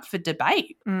just not up for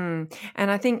debate. And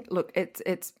I think, look,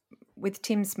 it's with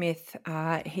Tim Smith,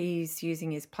 he's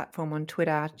using his platform on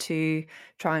Twitter to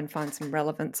try and find some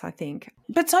relevance, I think.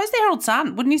 But so is the Herald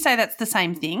Sun. Wouldn't you say that's the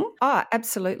same thing? Oh,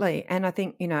 absolutely. And I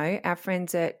think, our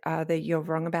friends at the You're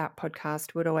Wrong About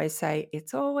podcast would always say,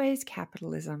 it's always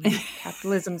capitalism.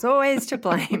 Capitalism's always to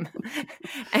blame.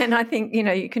 And I think,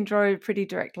 you can draw a pretty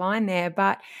direct line there.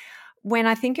 But when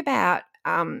I think about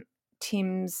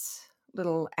Tim's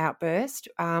little outburst,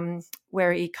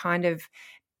 where he kind of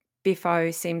biffo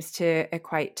seems to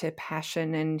equate to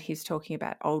passion, and he's talking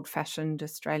about old-fashioned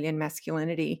Australian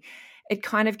masculinity, it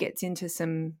kind of gets into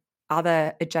some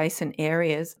other adjacent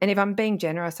areas. And if I'm being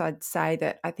generous, I'd say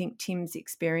that I think Tim's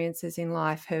experiences in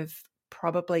life have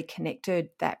probably connected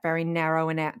that very narrow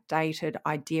and outdated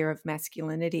idea of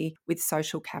masculinity with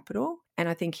social capital. And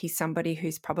I think he's somebody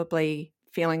who's probably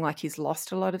feeling like he's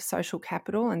lost a lot of social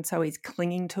capital, and so he's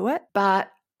clinging to it. But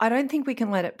I don't think we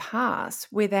can let it pass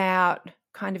without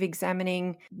kind of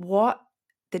examining what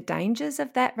the dangers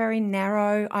of that very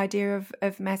narrow idea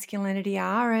of masculinity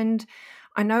are. And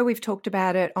I know we've talked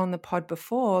about it on the pod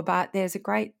before, but there's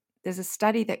a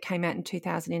study that came out in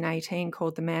 2018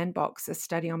 called The Man Box, a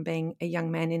study on being a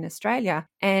young man in Australia.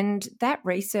 And that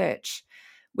research,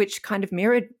 which kind of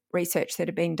mirrored research that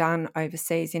had been done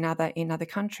overseas in other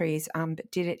countries,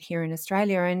 but did it here in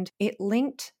Australia, and it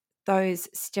linked those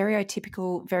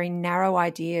stereotypical, very narrow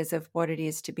ideas of what it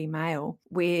is to be male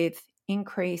with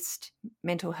increased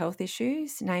mental health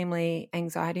issues, namely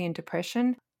anxiety and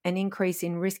depression, an increase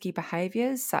in risky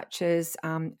behaviours such as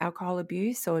alcohol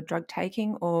abuse or drug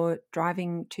taking or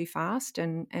driving too fast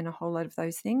and a whole lot of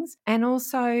those things. And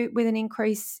also with an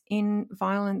increase in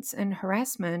violence and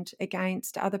harassment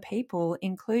against other people,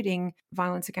 including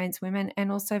violence against women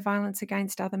and also violence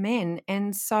against other men.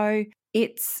 And so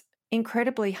it's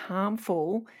incredibly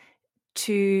harmful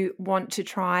to want to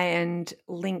try and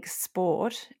link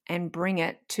sport and bring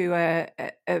it to a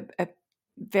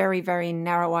very, very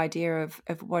narrow idea of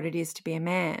what it is to be a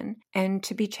man, and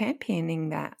to be championing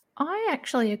that. I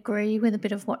actually agree with a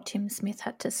bit of what Tim Smith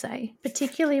had to say,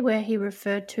 particularly where he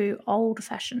referred to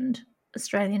old-fashioned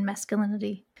Australian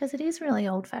masculinity, because it is really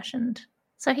old-fashioned.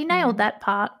 So he nailed that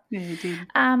part. Yeah, he did.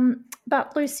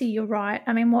 But Lucy, you're right.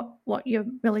 I mean, what you're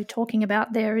really talking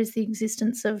about there is the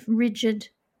existence of rigid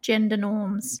gender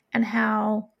norms and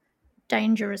how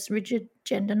dangerous rigid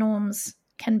gender norms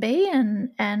can be,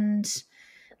 and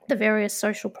the various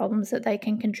social problems that they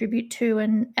can contribute to.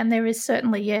 And there is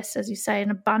certainly, yes, as you say, an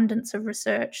abundance of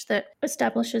research that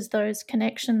establishes those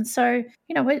connections. So,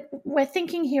 we're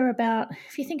thinking here about,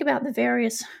 if you think about the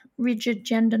various rigid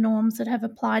gender norms that have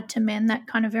applied to men, that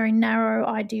kind of very narrow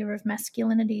idea of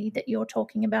masculinity that you're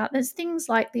talking about, there's things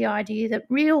like the idea that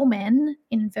real men,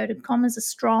 in inverted commas, are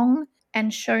strong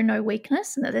and show no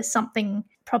weakness, and that there's something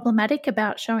problematic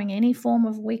about showing any form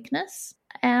of weakness.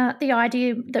 The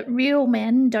idea that real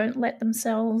men don't let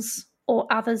themselves or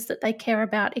others that they care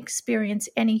about experience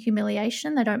any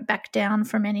humiliation. They don't back down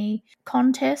from any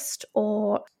contest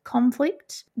or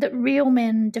conflict. That real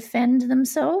men defend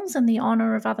themselves and the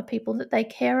honour of other people that they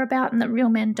care about, and that real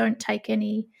men don't take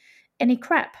any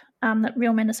crap. That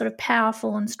real men are sort of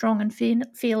powerful and strong and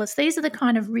fearless. These are the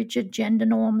kind of rigid gender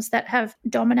norms that have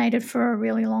dominated for a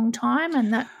really long time,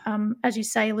 and that, as you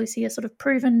say, Lucy, are sort of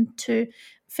proven to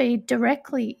feed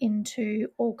directly into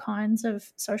all kinds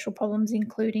of social problems,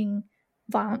 including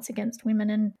violence against women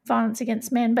and violence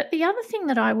against men. But the other thing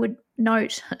that I would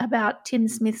note about Tim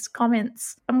Smith's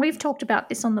comments, and we've talked about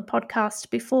this on the podcast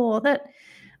before, that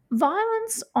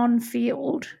violence on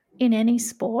field in any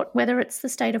sport, whether it's the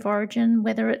state of origin,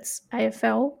 whether it's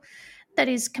AFL, that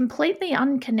is completely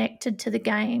unconnected to the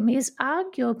game is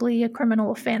arguably a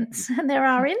criminal offence. And there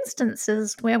are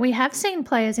instances where we have seen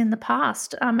players in the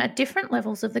past at different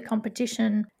levels of the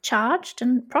competition charged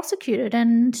and prosecuted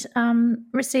and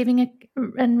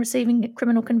receiving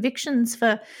criminal convictions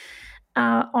for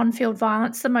on-field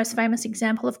violence. The most famous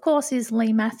example, of course, is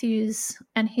Lee Matthews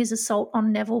and his assault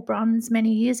on Neville Bruns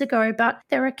many years ago. But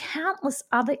there are countless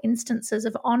other instances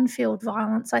of on-field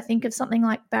violence. I think of something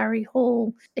like Barry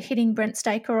Hall hitting Brent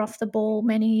Staker off the ball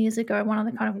many years ago, one of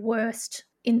the kind of worst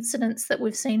incidents that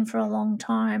we've seen for a long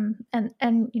time.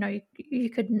 And you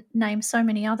could name so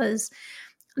many others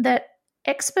that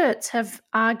experts have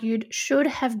argued should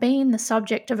have been the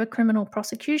subject of a criminal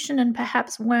prosecution and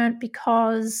perhaps weren't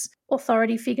because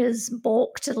authority figures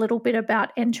balked a little bit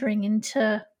about entering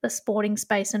into the sporting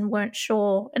space and weren't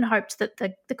sure and hoped that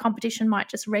the competition might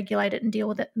just regulate it and deal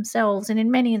with it themselves. And in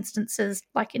many instances,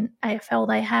 like in AFL,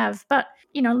 they have. But,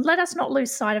 let us not lose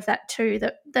sight of that too,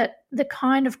 that the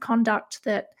kind of conduct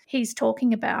that he's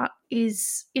talking about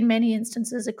is in many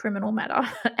instances a criminal matter.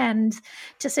 And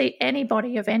to see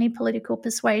anybody of any political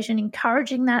persuasion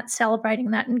encouraging that,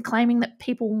 celebrating that, and claiming that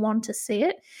people want to see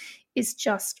it is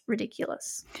just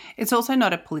ridiculous. It's also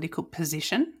not a political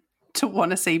position to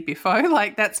want to see Biffo.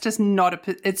 Like, that's just not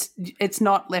it's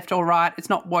not left or right. It's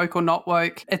not woke or not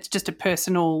woke. It's just a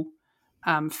personal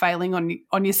failing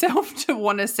on yourself to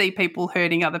want to see people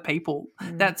hurting other people.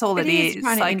 That's all it is.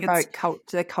 Trying to invoke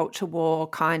the culture war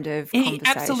kind of conversation. It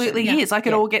absolutely is. Like,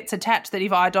 it all gets attached that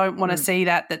if I don't want to see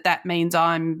that means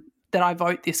that I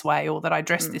vote this way or that I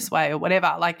dress this way or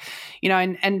whatever. Like,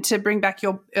 and to bring back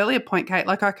your earlier point, Kate,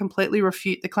 like, I completely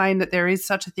refute the claim that there is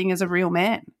such a thing as a real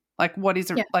man. Like, what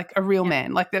is a real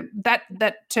man? Like,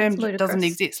 that term doesn't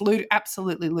exist.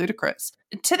 Absolutely ludicrous.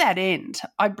 To that end,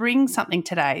 I bring something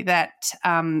today that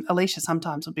Alicia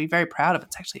sometimes would be very proud of.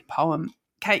 It's actually a poem.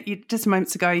 Kate, just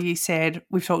moments ago you said,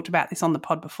 we've talked about this on the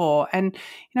pod before, and,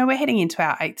 we're heading into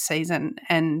our 8th season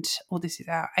this is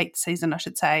our 8th season, I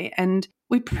should say, and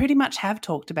we pretty much have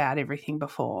talked about everything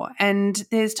before. And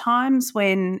there's times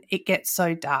when it gets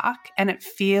so dark and it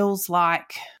feels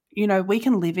like, we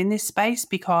can live in this space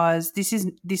because this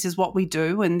is what we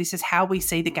do and this is how we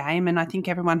see the game. And I think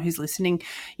everyone who's listening,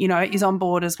 is on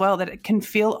board as well, that it can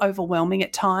feel overwhelming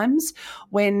at times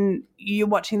when you're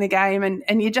watching the game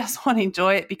and you just want to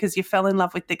enjoy it because you fell in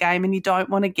love with the game and you don't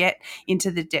want to get into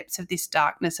the depths of this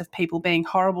darkness of people being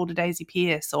horrible to Daisy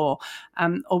Pearce or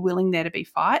willing there to be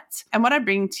fights. And what I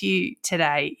bring to you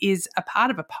today is a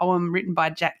part of a poem written by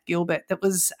Jack Gilbert that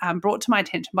was brought to my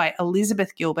attention by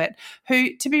Elizabeth Gilbert,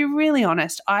 who, to be really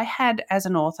honest, I had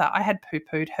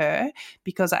poo-pooed her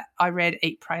because I read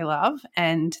Eat, Pray, Love,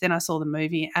 and then I saw the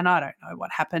movie and I don't know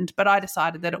what happened, but I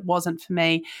decided that it wasn't for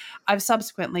me. I've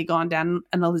subsequently gone down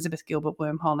an Elizabeth Gilbert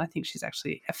wormhole, and I think she's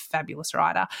actually a fabulous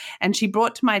writer. And she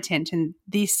brought to my attention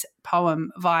this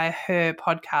poem via her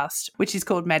podcast, which is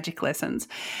called Magic Lessons.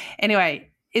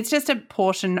 Anyway, it's just a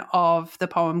portion of the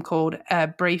poem called A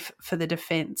Brief for the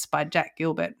Defence by Jack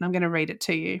Gilbert, and I'm going to read it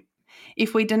to you.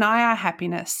 If we deny our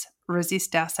happiness,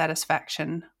 resist our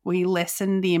satisfaction, we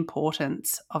lessen the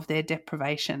importance of their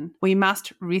deprivation. We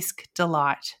must risk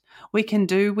delight. We can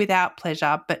do without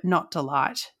pleasure, but not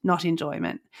delight, not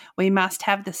enjoyment. We must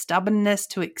have the stubbornness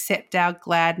to accept our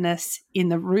gladness in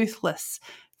the ruthless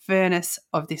furnace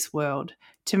of this world.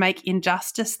 To make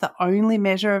injustice the only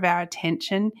measure of our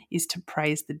attention is to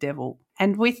praise the devil.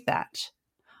 And with that,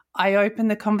 I open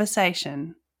the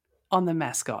conversation on the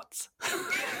mascots.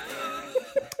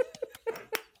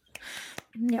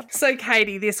 Yep. So,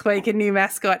 Katie, this week a new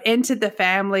mascot entered the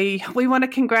family. We want to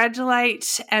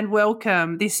congratulate and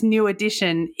welcome this new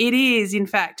addition. It is, in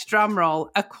fact, drumroll,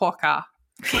 a Quokka.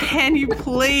 Can you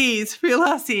please fill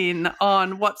us in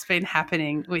on what's been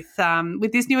happening with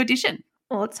this new addition?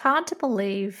 Well, it's hard to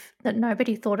believe that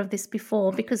nobody thought of this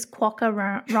before because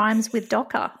Quokka rhymes with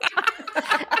Docker.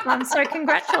 So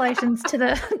congratulations to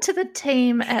the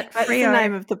team at Freo. That's the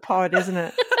name of the pod, isn't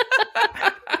it?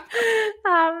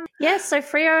 Yes, so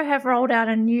Freo have rolled out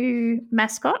a new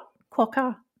mascot,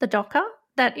 Quokka the Docker,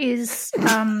 that is,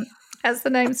 as the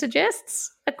name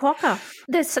suggests, a quokka.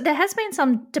 There has been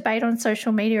some debate on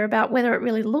social media about whether it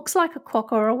really looks like a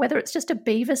quokka or whether it's just a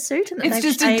beaver suit. And it's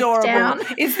just adorable.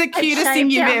 It's the cutest thing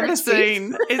you've ever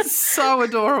seen. It's so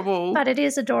adorable. But it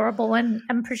is adorable and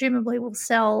presumably will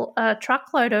sell a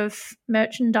truckload of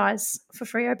merchandise for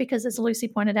Freo because, as Lucy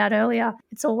pointed out earlier,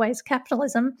 it's always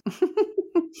capitalism.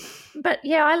 But,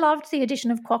 yeah, I loved the addition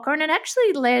of Quokka, and it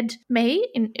actually led me,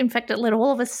 in fact, it led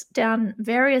all of us down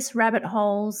various rabbit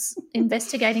holes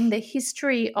investigating the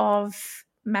history of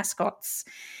mascots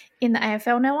in the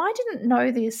AFL. Now, I didn't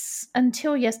know this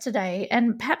until yesterday,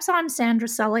 and perhaps I'm Sandra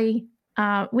Sully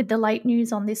with the late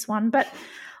news on this one, but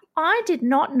I did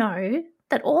not know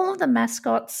that all of the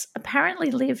mascots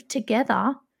apparently lived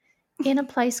together in a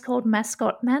place called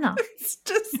Mascot Manor. It's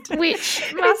just...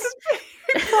 Which must...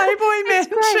 Playboy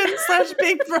Mansion /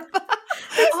 Big Brother.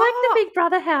 It's like the Big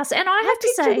Brother house. And I have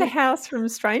to say... the house from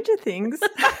Stranger Things.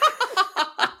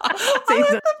 I have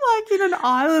them like in an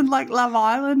island, like Love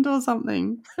Island or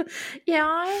something. Yeah,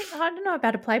 I don't know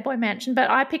about a Playboy Mansion, but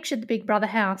I pictured the Big Brother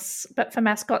house, but for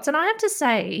mascots. And I have to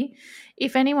say,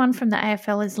 if anyone from the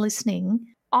AFL is listening,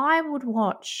 I would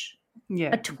watch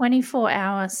a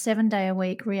 24-hour,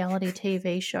 7-day-a-week reality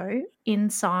TV show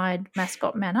inside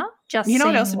Mascot Manor. Just you know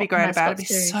what else would be great about it? It'd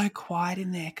be so quiet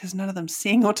in there because none of them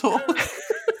sing or talk.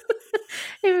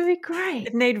 It would be great.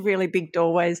 It'd need really big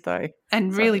doorways though.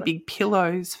 And really big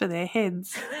pillows for their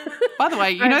heads. By the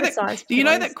way, you know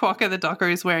that Quokka the Docker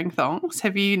is wearing thongs?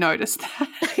 Have you noticed that?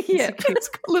 Yeah. It's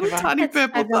got little tiny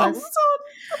purple thongs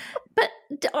on. But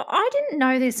I didn't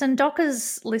know this, and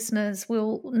Docker's listeners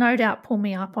will no doubt pull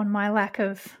me up on my lack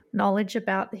of knowledge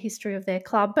about the history of their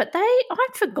club, but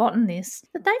I'd forgotten this,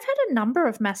 that they've had a number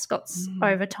of mascots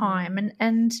over time,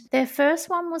 and their first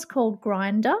one was called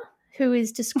Grinder, who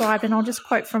is described, and I'll just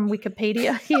quote from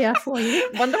Wikipedia here for you.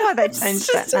 Wonder why they changed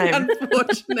that name.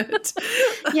 Unfortunate.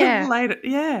 Yeah. Later,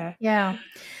 yeah. Yeah.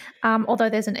 Although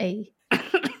there's an E.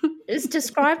 It's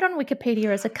described on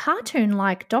Wikipedia as a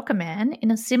cartoon-like Docker man in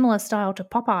a similar style to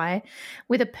Popeye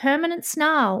with a permanent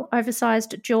snarl,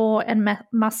 oversized jaw and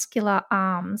muscular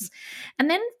arms. And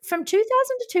then from 2000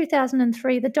 to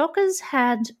 2003, the Dockers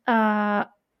had a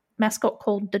mascot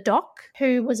called the Doc,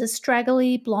 who was a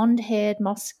straggly, blonde-haired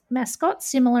mascot,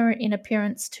 similar in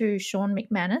appearance to Sean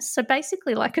McManus. So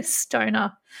basically like a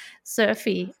stoner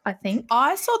surfy, I think.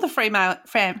 I saw the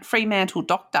Fremantle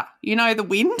Doctor. You know, the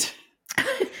wind?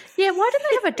 Yeah, why didn't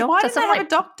they have a doctor? Why didn't they have a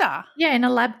doctor? Yeah, in a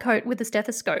lab coat with a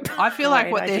stethoscope. I feel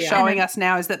like what they're showing us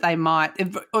now is that they might.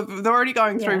 They're already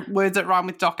going through words that rhyme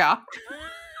with Docker.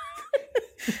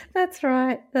 That's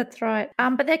right. But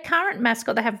their current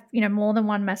mascot, they have, more than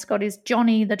one mascot, is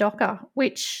Johnny the Docker,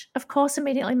 which, of course,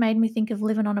 immediately made me think of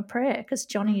Living on a Prayer because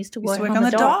Johnny used to work on the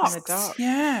docks.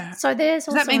 Yeah. So there's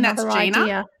also Does that mean another that's Gina?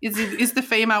 idea. Is the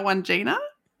female one Gina?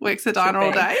 Works the diner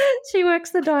all day? She works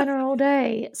the diner all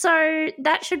day. So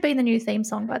that should be the new theme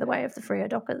song, by the way, of the Freo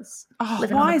Dockers. Oh,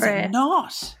 Living why on a is Prayer. it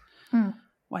not?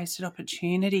 Wasted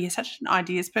opportunity. You're such an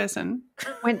ideas person.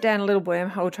 Went down a little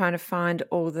wormhole trying to find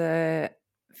all the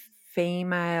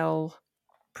female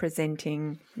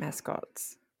presenting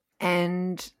mascots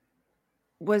and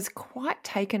was quite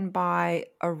taken by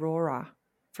Aurora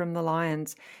from the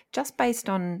Lions, just based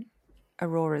on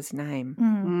Aurora's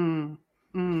name.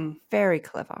 Very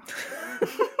clever.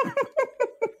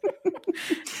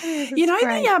 You know,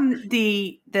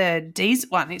 the Daisy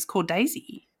one is called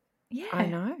Daisy. Yeah, I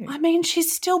know. I mean,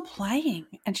 she's still playing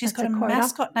and she's got a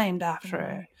mascot named after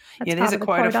her. Yeah, there's a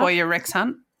quota for you, Rex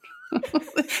Hunt.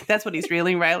 That's what he's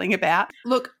really railing about.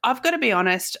 Look, I've got to be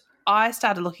honest, I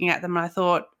started looking at them and I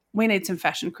thought we need some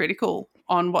fashion critical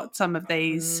on what some of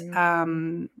these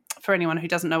for anyone who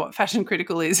doesn't know what Fashion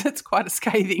Critical is, it's quite a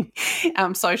scathing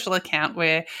social account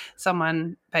where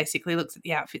someone basically looks at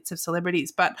the outfits of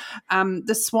celebrities. But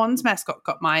the Swans mascot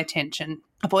got my attention.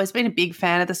 I've always been a big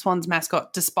fan of the Swans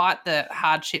mascot, despite the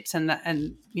hardships and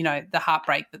the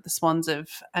heartbreak that the Swans have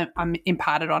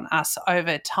imparted on us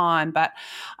over time. But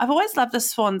I've always loved the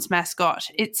Swans mascot.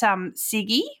 It's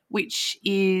Siggy, which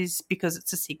is because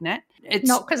it's a signet. It's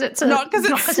not because it's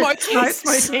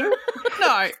smoking.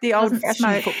 No, the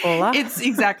old-fashioned footballer. It's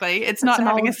exactly. It's not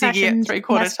having a Siggy at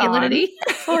 3/4 time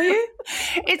for you.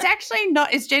 It's actually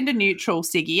not. It's gender neutral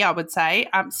Siggy, I would say.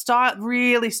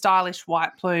 Really stylish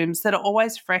white plumes that are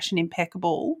always fresh and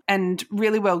impeccable and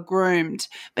really well groomed,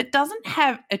 but doesn't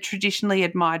have a traditionally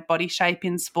admired body shape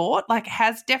in sport. Like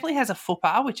definitely has a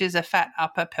fooper, which is a fat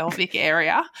upper pelvic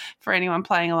area for anyone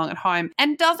playing along at home,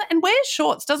 and wears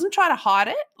shorts. Doesn't try to hide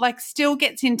it. Like still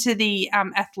gets into the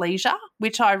athleisure,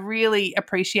 which I really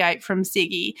appreciate from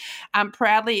Siggy.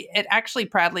 It actually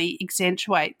proudly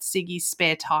accentuates Siggy's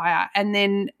spare tire, and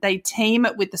then they team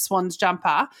it with the Swans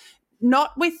jumper,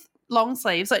 not with long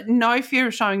sleeves, like no fear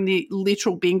of showing the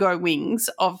literal bingo wings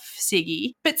of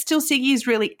Siggy, but still Siggy is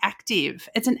really active.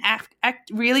 It's an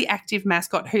really active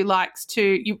mascot who likes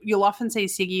to, you'll often see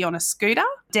Siggy on a scooter,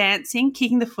 dancing,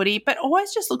 kicking the footy, but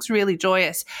always just looks really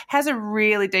joyous, has a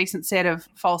really decent set of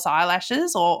false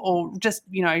eyelashes or just,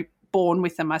 born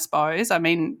with them, I suppose. I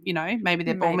mean, maybe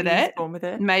they're born with it.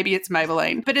 Maybe it's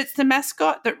Maybelline. But it's the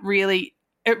mascot that really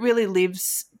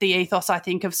lives the ethos, I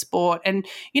think, of sport. And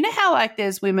you know how like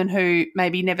there's women who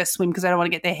maybe never swim because they don't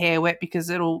want to get their hair wet because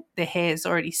their hair's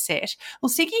already set. Well,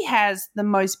 Siggy has the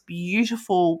most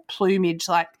beautiful plumage,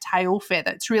 like tail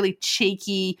feather. It's really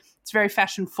cheeky. It's very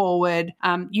fashion forward,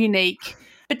 unique,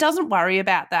 but doesn't worry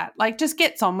about that. Like just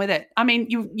gets on with it. I mean,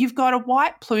 you've got a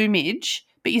white plumage,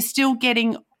 but you're still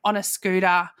getting on a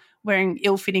scooter wearing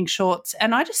ill-fitting shorts,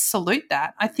 and I just salute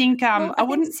that. I think I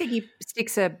wouldn't. Siggy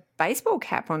sticks a baseball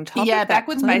cap on top. Yeah, of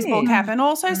backwards baseball cap, and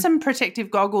also some protective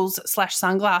goggles /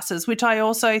 sunglasses, which I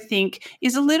also think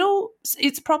is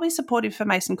it's probably supportive for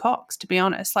Mason Cox, to be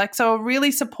honest. Like, so a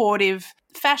really supportive,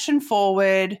 fashion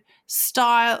forward,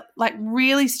 style, like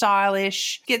really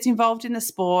stylish, gets involved in the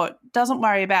sport, doesn't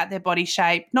worry about their body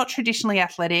shape, not traditionally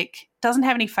athletic, doesn't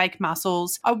have any fake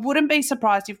muscles. I wouldn't be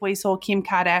surprised if we saw Kim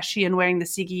Kardashian wearing the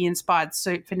Siggy-inspired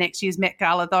suit for next year's Met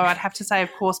Gala, though I'd have to say,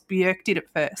 of course, Björk did it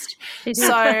first.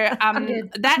 So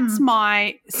that's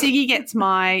Siggy gets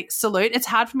my salute. It's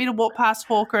hard for me to walk past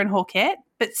Hawker and Hawkette,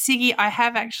 but Siggy, I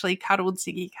have actually cuddled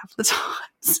Siggy a couple of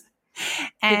times.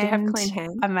 And did you have clean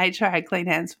hands? I made sure I had clean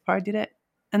hands before I did it,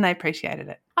 and they appreciated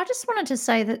it. I just wanted to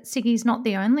say that Siggy's not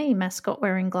the only mascot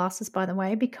wearing glasses, by the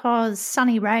way, because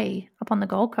Sunny Ray up on the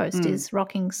Gold Coast is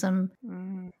rocking some...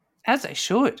 As they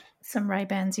should. Some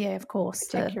Ray-Bans, yeah, of course.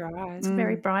 Protect your eyes. It's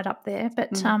very bright up there, but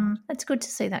it's good to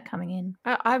see that coming in.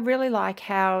 I really like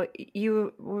how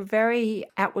you were very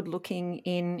outward-looking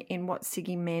in what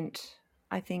Siggy meant,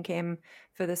 I think, Em,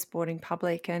 for the sporting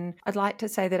public. And I'd like to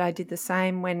say that I did the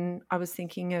same when I was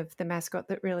thinking of the mascot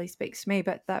that really speaks to me,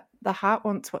 but that the heart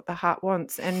wants what the heart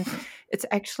wants. And it's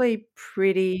actually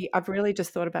I've really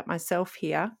just thought about myself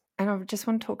here, and I just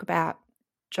want to talk about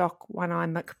Jock One-Eye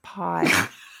McPie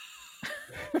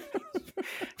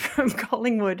from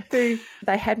Collingwood, who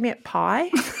they had me at pie.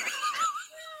 Do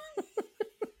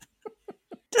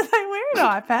they wear an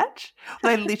eye patch?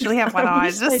 They literally have one eye.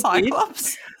 It's a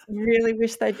cyclops. Really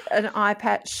wish an eye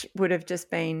patch would have just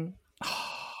been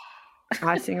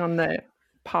icing on the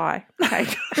pie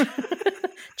cake.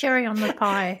 Cherry on the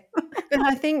pie. But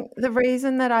I think the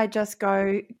reason that I just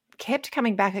kept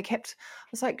coming back, I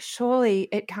was like, surely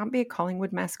it can't be a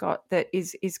Collingwood mascot that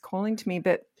is calling to me,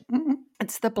 but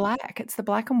it's the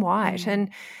black and white.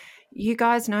 And you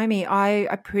guys know me,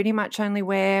 I pretty much only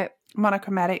wear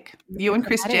monochromatic. You and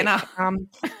Chris Jenner.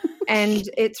 And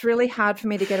it's really hard for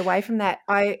me to get away from that.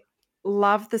 I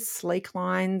love the sleek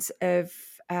lines of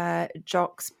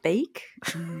Jock's beak.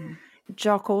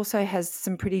 Jock also has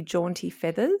some pretty jaunty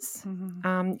feathers.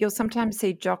 You'll sometimes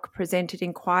see Jock presented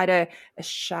in quite a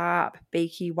sharp,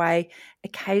 beaky way.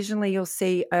 Occasionally you'll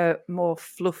see a more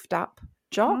fluffed up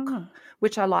Jock,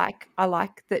 which I like. I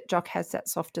like that Jock has that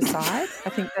softer side. I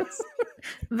think that's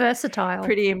versatile.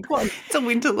 Pretty important. It's a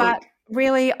winter look. But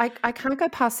really, I can't go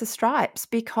past the stripes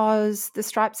because the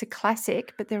stripes are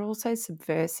classic, but they're also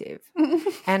subversive.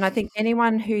 And I think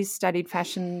anyone who's studied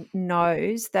fashion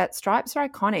knows that stripes are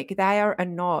iconic. They are a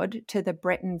nod to the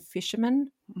Breton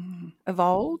fishermen of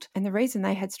old. And the reason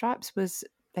they had stripes was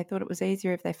they thought it was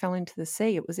easier if they fell into the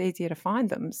sea. It was easier to find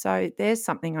them. So there's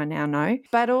something I now know.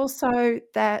 But also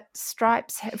that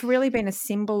stripes have really been a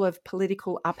symbol of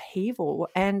political upheaval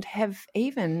and have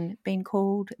even been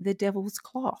called the devil's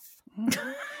cloth.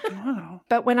 Wow.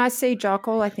 But when I see Jock,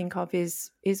 all I think of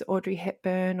is Audrey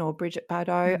Hepburn or Bridget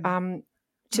Bardot.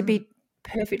 To be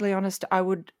perfectly honest, I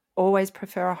would always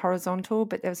prefer a horizontal,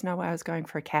 but there was no way I was going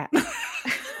for a cat.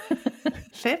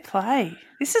 Fair play.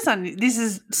 This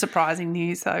is surprising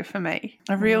news though for me.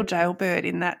 A real jailbird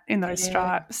in those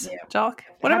stripes. Yeah. Jock,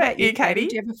 what How about you, Katie?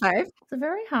 Do you have a fave? It's a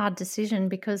very hard decision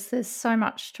because there's so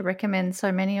much to recommend,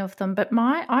 so many of them. But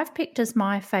I've picked as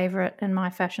my favourite and my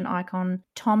fashion icon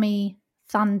Tommy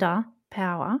Thunder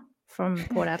Power from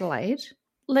Port Adelaide.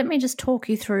 Let me just talk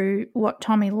you through what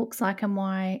Tommy looks like and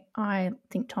why I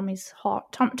think Tommy's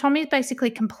hot. Tommy's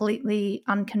basically completely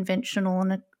unconventional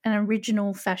and an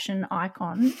original fashion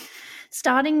icon,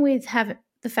 starting with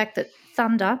the fact that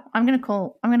Thunder, I'm going to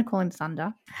call him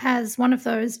Thunder, has one of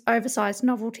those oversized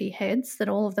novelty heads that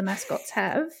all of the mascots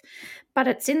have, but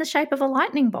it's in the shape of a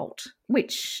lightning bolt,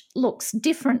 which looks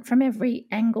different from every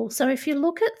angle. So if you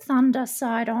look at Thunder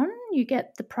side on, you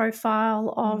get the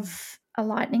profile of a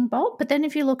lightning bolt, but then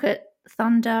if you look at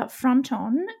Thunder front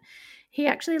on, he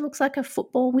actually looks like a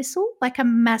football whistle, like a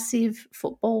massive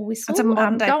football whistle. It's a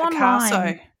modern day Picasso.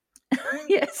 Online.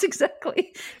 Yes,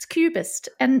 exactly. It's cubist.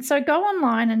 And so go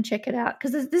online and check it out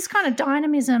because there's this kind of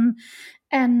dynamism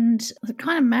and the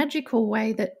kind of magical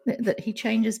way that he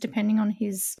changes depending on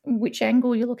which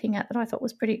angle you're looking at that I thought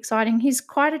was pretty exciting. He's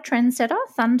quite a trendsetter,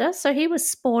 Thunder. So he was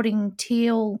sporting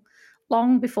teal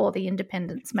long before the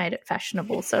independents made it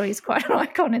fashionable. So he's quite an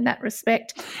icon in that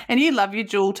respect. And you love your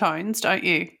jewel tones, don't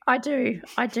you? I do.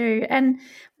 And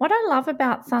what I love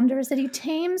about Thunder is that he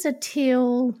teams a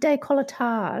teal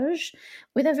décolletage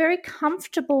with a very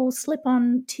comfortable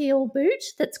slip-on teal boot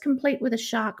that's complete with a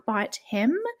shark bite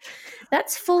hem.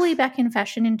 That's fully back in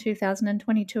fashion in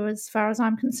 2022 as far as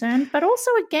I'm concerned. But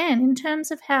also, again, in terms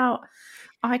of how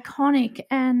iconic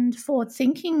and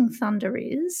forward-thinking Thunder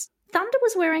is, Thunder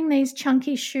was wearing these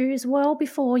chunky shoes well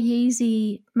before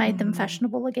Yeezy made them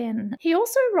fashionable again. He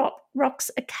also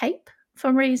rocks a cape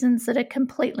for reasons that are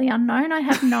completely unknown. I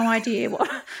have no idea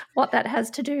what that has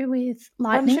to do with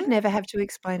lightning. One should never have to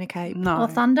explain a cape. No. Or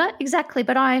thunder, exactly.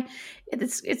 But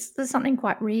there's something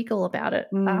quite regal about it,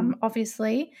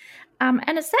 obviously. And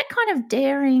it's that kind of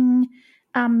daring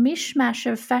mishmash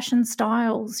of fashion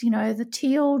styles, the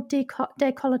teal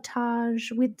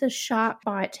décolletage with the shark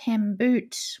bite hem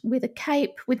boot, with a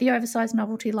cape, with the oversized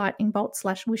novelty lightning bolt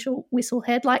 / whistle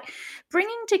head, like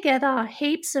bringing together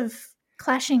heaps of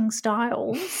clashing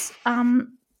styles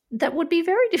that would be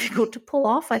very difficult to pull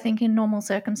off, I think, in normal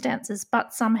circumstances,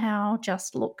 but somehow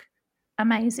just look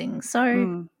amazing.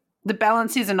 So the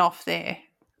balance isn't off there.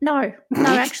 No,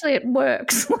 actually it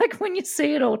works. Like when you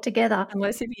see it all together.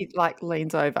 Unless if he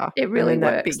leans over. It really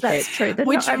works. That's true.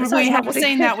 Which we have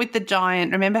seen that with the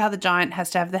giant. Remember how the giant has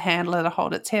to have the handler to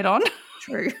hold its head on?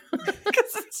 True.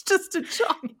 Because it's just a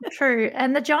giant. True.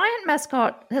 And the giant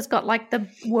mascot has got the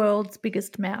world's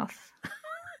biggest mouth.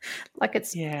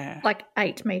 It's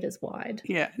 8 meters wide.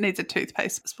 Yeah, it needs a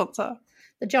toothpaste sponsor.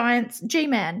 The Giants,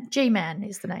 G-Man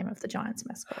is the name of the Giants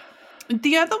mascot.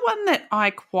 The other one that I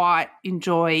quite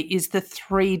enjoy is the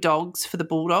 3 dogs for the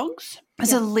Bulldogs.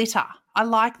 It's a litter. I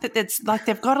like that it's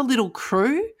they've got a little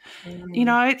crew.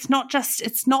 It's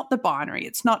not the binary.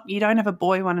 It's not, you don't have a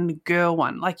boy one and a girl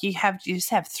one. You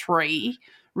just have 3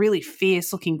 really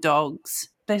fierce looking dogs.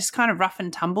 They just kind of rough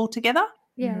and tumble together.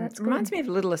 Yeah, that's good. Reminds me of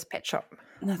Littlest Pet Shop.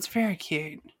 That's very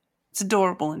cute. It's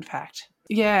adorable, in fact.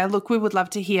 Yeah, look, we would love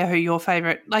to hear who your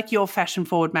favourite, your fashion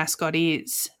forward mascot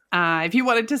is. If you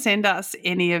wanted to send us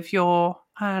any of your,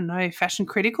 fashion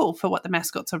critical for what the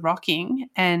mascots are rocking,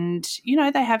 and,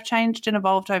 they have changed and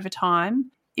evolved over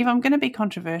time. If I'm going to be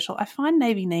controversial, I find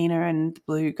Navy Nina and the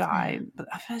blue guy, but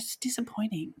it's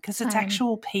disappointing because it's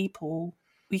actual people.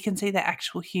 We can see the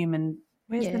actual human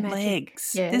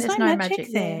legs. Yeah, there's no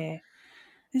magic there.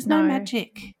 There's no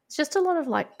magic. It's just a lot of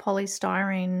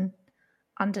polystyrene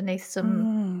underneath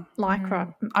some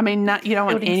lycra. I mean, you don't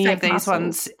want any of these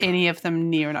muscles. any of them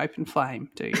near an open flame,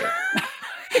 do you?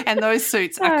 And those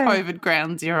suits are COVID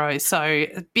ground zero. So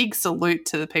a big salute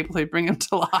to the people who bring them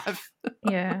to life.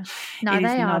 Yeah. No,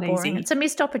 they are boring. Easy. It's a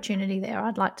missed opportunity there.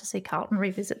 I'd like to see Carlton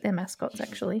revisit their mascots,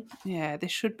 actually. Yeah, there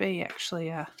should be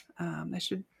actually. They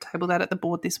should table that at the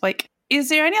board this week. Is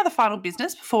there any other final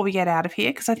business before we get out of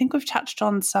here? Because I think we've touched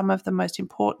on some of the most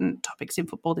important topics in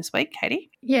football this week, Katie.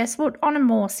 Yes, well, on a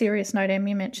more serious note, Em,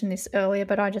 you mentioned this earlier,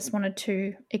 but I just wanted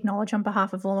to acknowledge on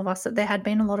behalf of all of us that there had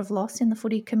been a lot of loss in the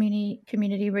footy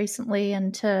community recently,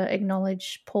 and to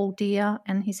acknowledge Paul Deere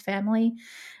and his family,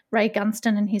 Ray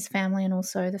Gunston and his family, and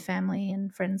also the family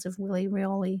and friends of Willie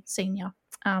Rioli Sr.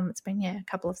 It's been, a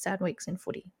couple of sad weeks in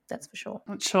footy, that's for sure.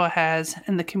 It sure has.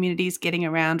 And the community is getting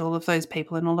around all of those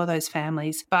people and all of those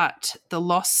families. But the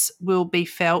loss will be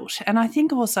felt. And I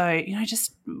think also,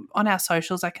 just on our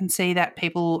socials, I can see that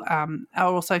people are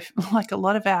also, like a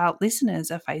lot of our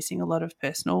listeners, are facing a lot of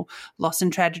personal loss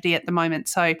and tragedy at the moment.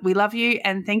 So we love you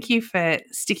and thank you for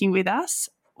sticking with us.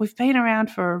 We've been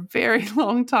around for a very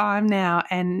long time now,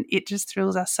 and it just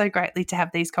thrills us so greatly to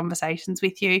have these conversations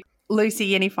with you.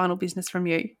 Lucy, any final business from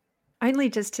you? Only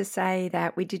just to say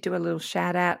that we did do a little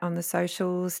shout out on the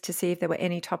socials to see if there were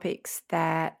any topics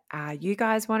that you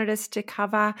guys wanted us to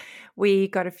cover. We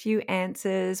got a few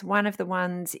answers. One of the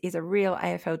ones is a real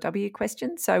AFLW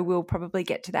question, so we'll probably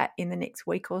get to that in the next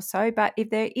week or so. But if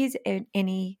there is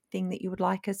anything that you would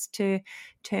like us to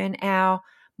turn our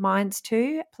minds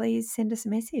to, please send us a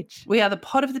message. We are the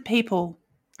pod of the people.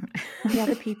 We are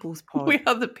the People's Pod. We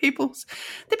are the People's Pod.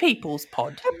 The People's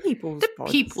The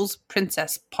Pods. People's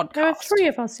Princess Podcast. There are 3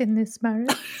 of us in this marriage.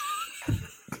 All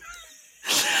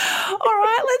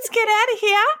right, let's get out of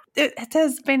here. It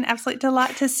has been an absolute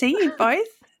delight to see you both.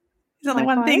 There's only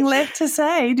one thing left to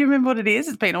say. Do you remember what it is?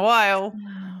 It's been a while.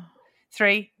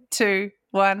 3, 2,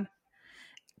 1.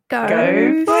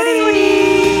 Go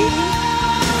footy!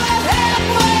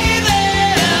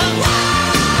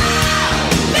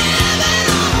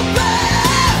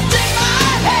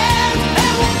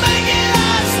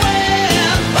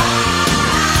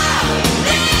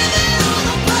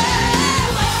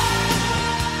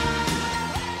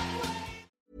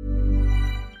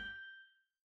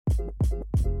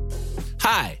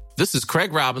 Hi, this is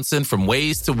Craig Robinson from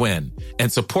Ways to Win,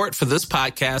 and support for this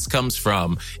podcast comes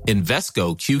from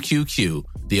Invesco QQQ,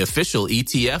 the official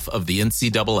ETF of the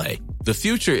NCAA. The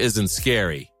future isn't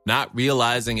scary. Not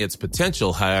realizing its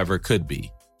potential, however, could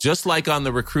be. Just like on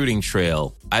the recruiting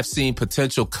trail, I've seen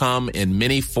potential come in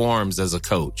many forms as a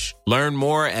coach. Learn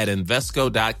more at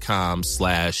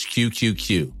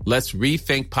Invesco.com/QQQ. Let's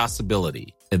rethink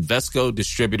possibility. Invesco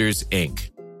Distributors, Inc.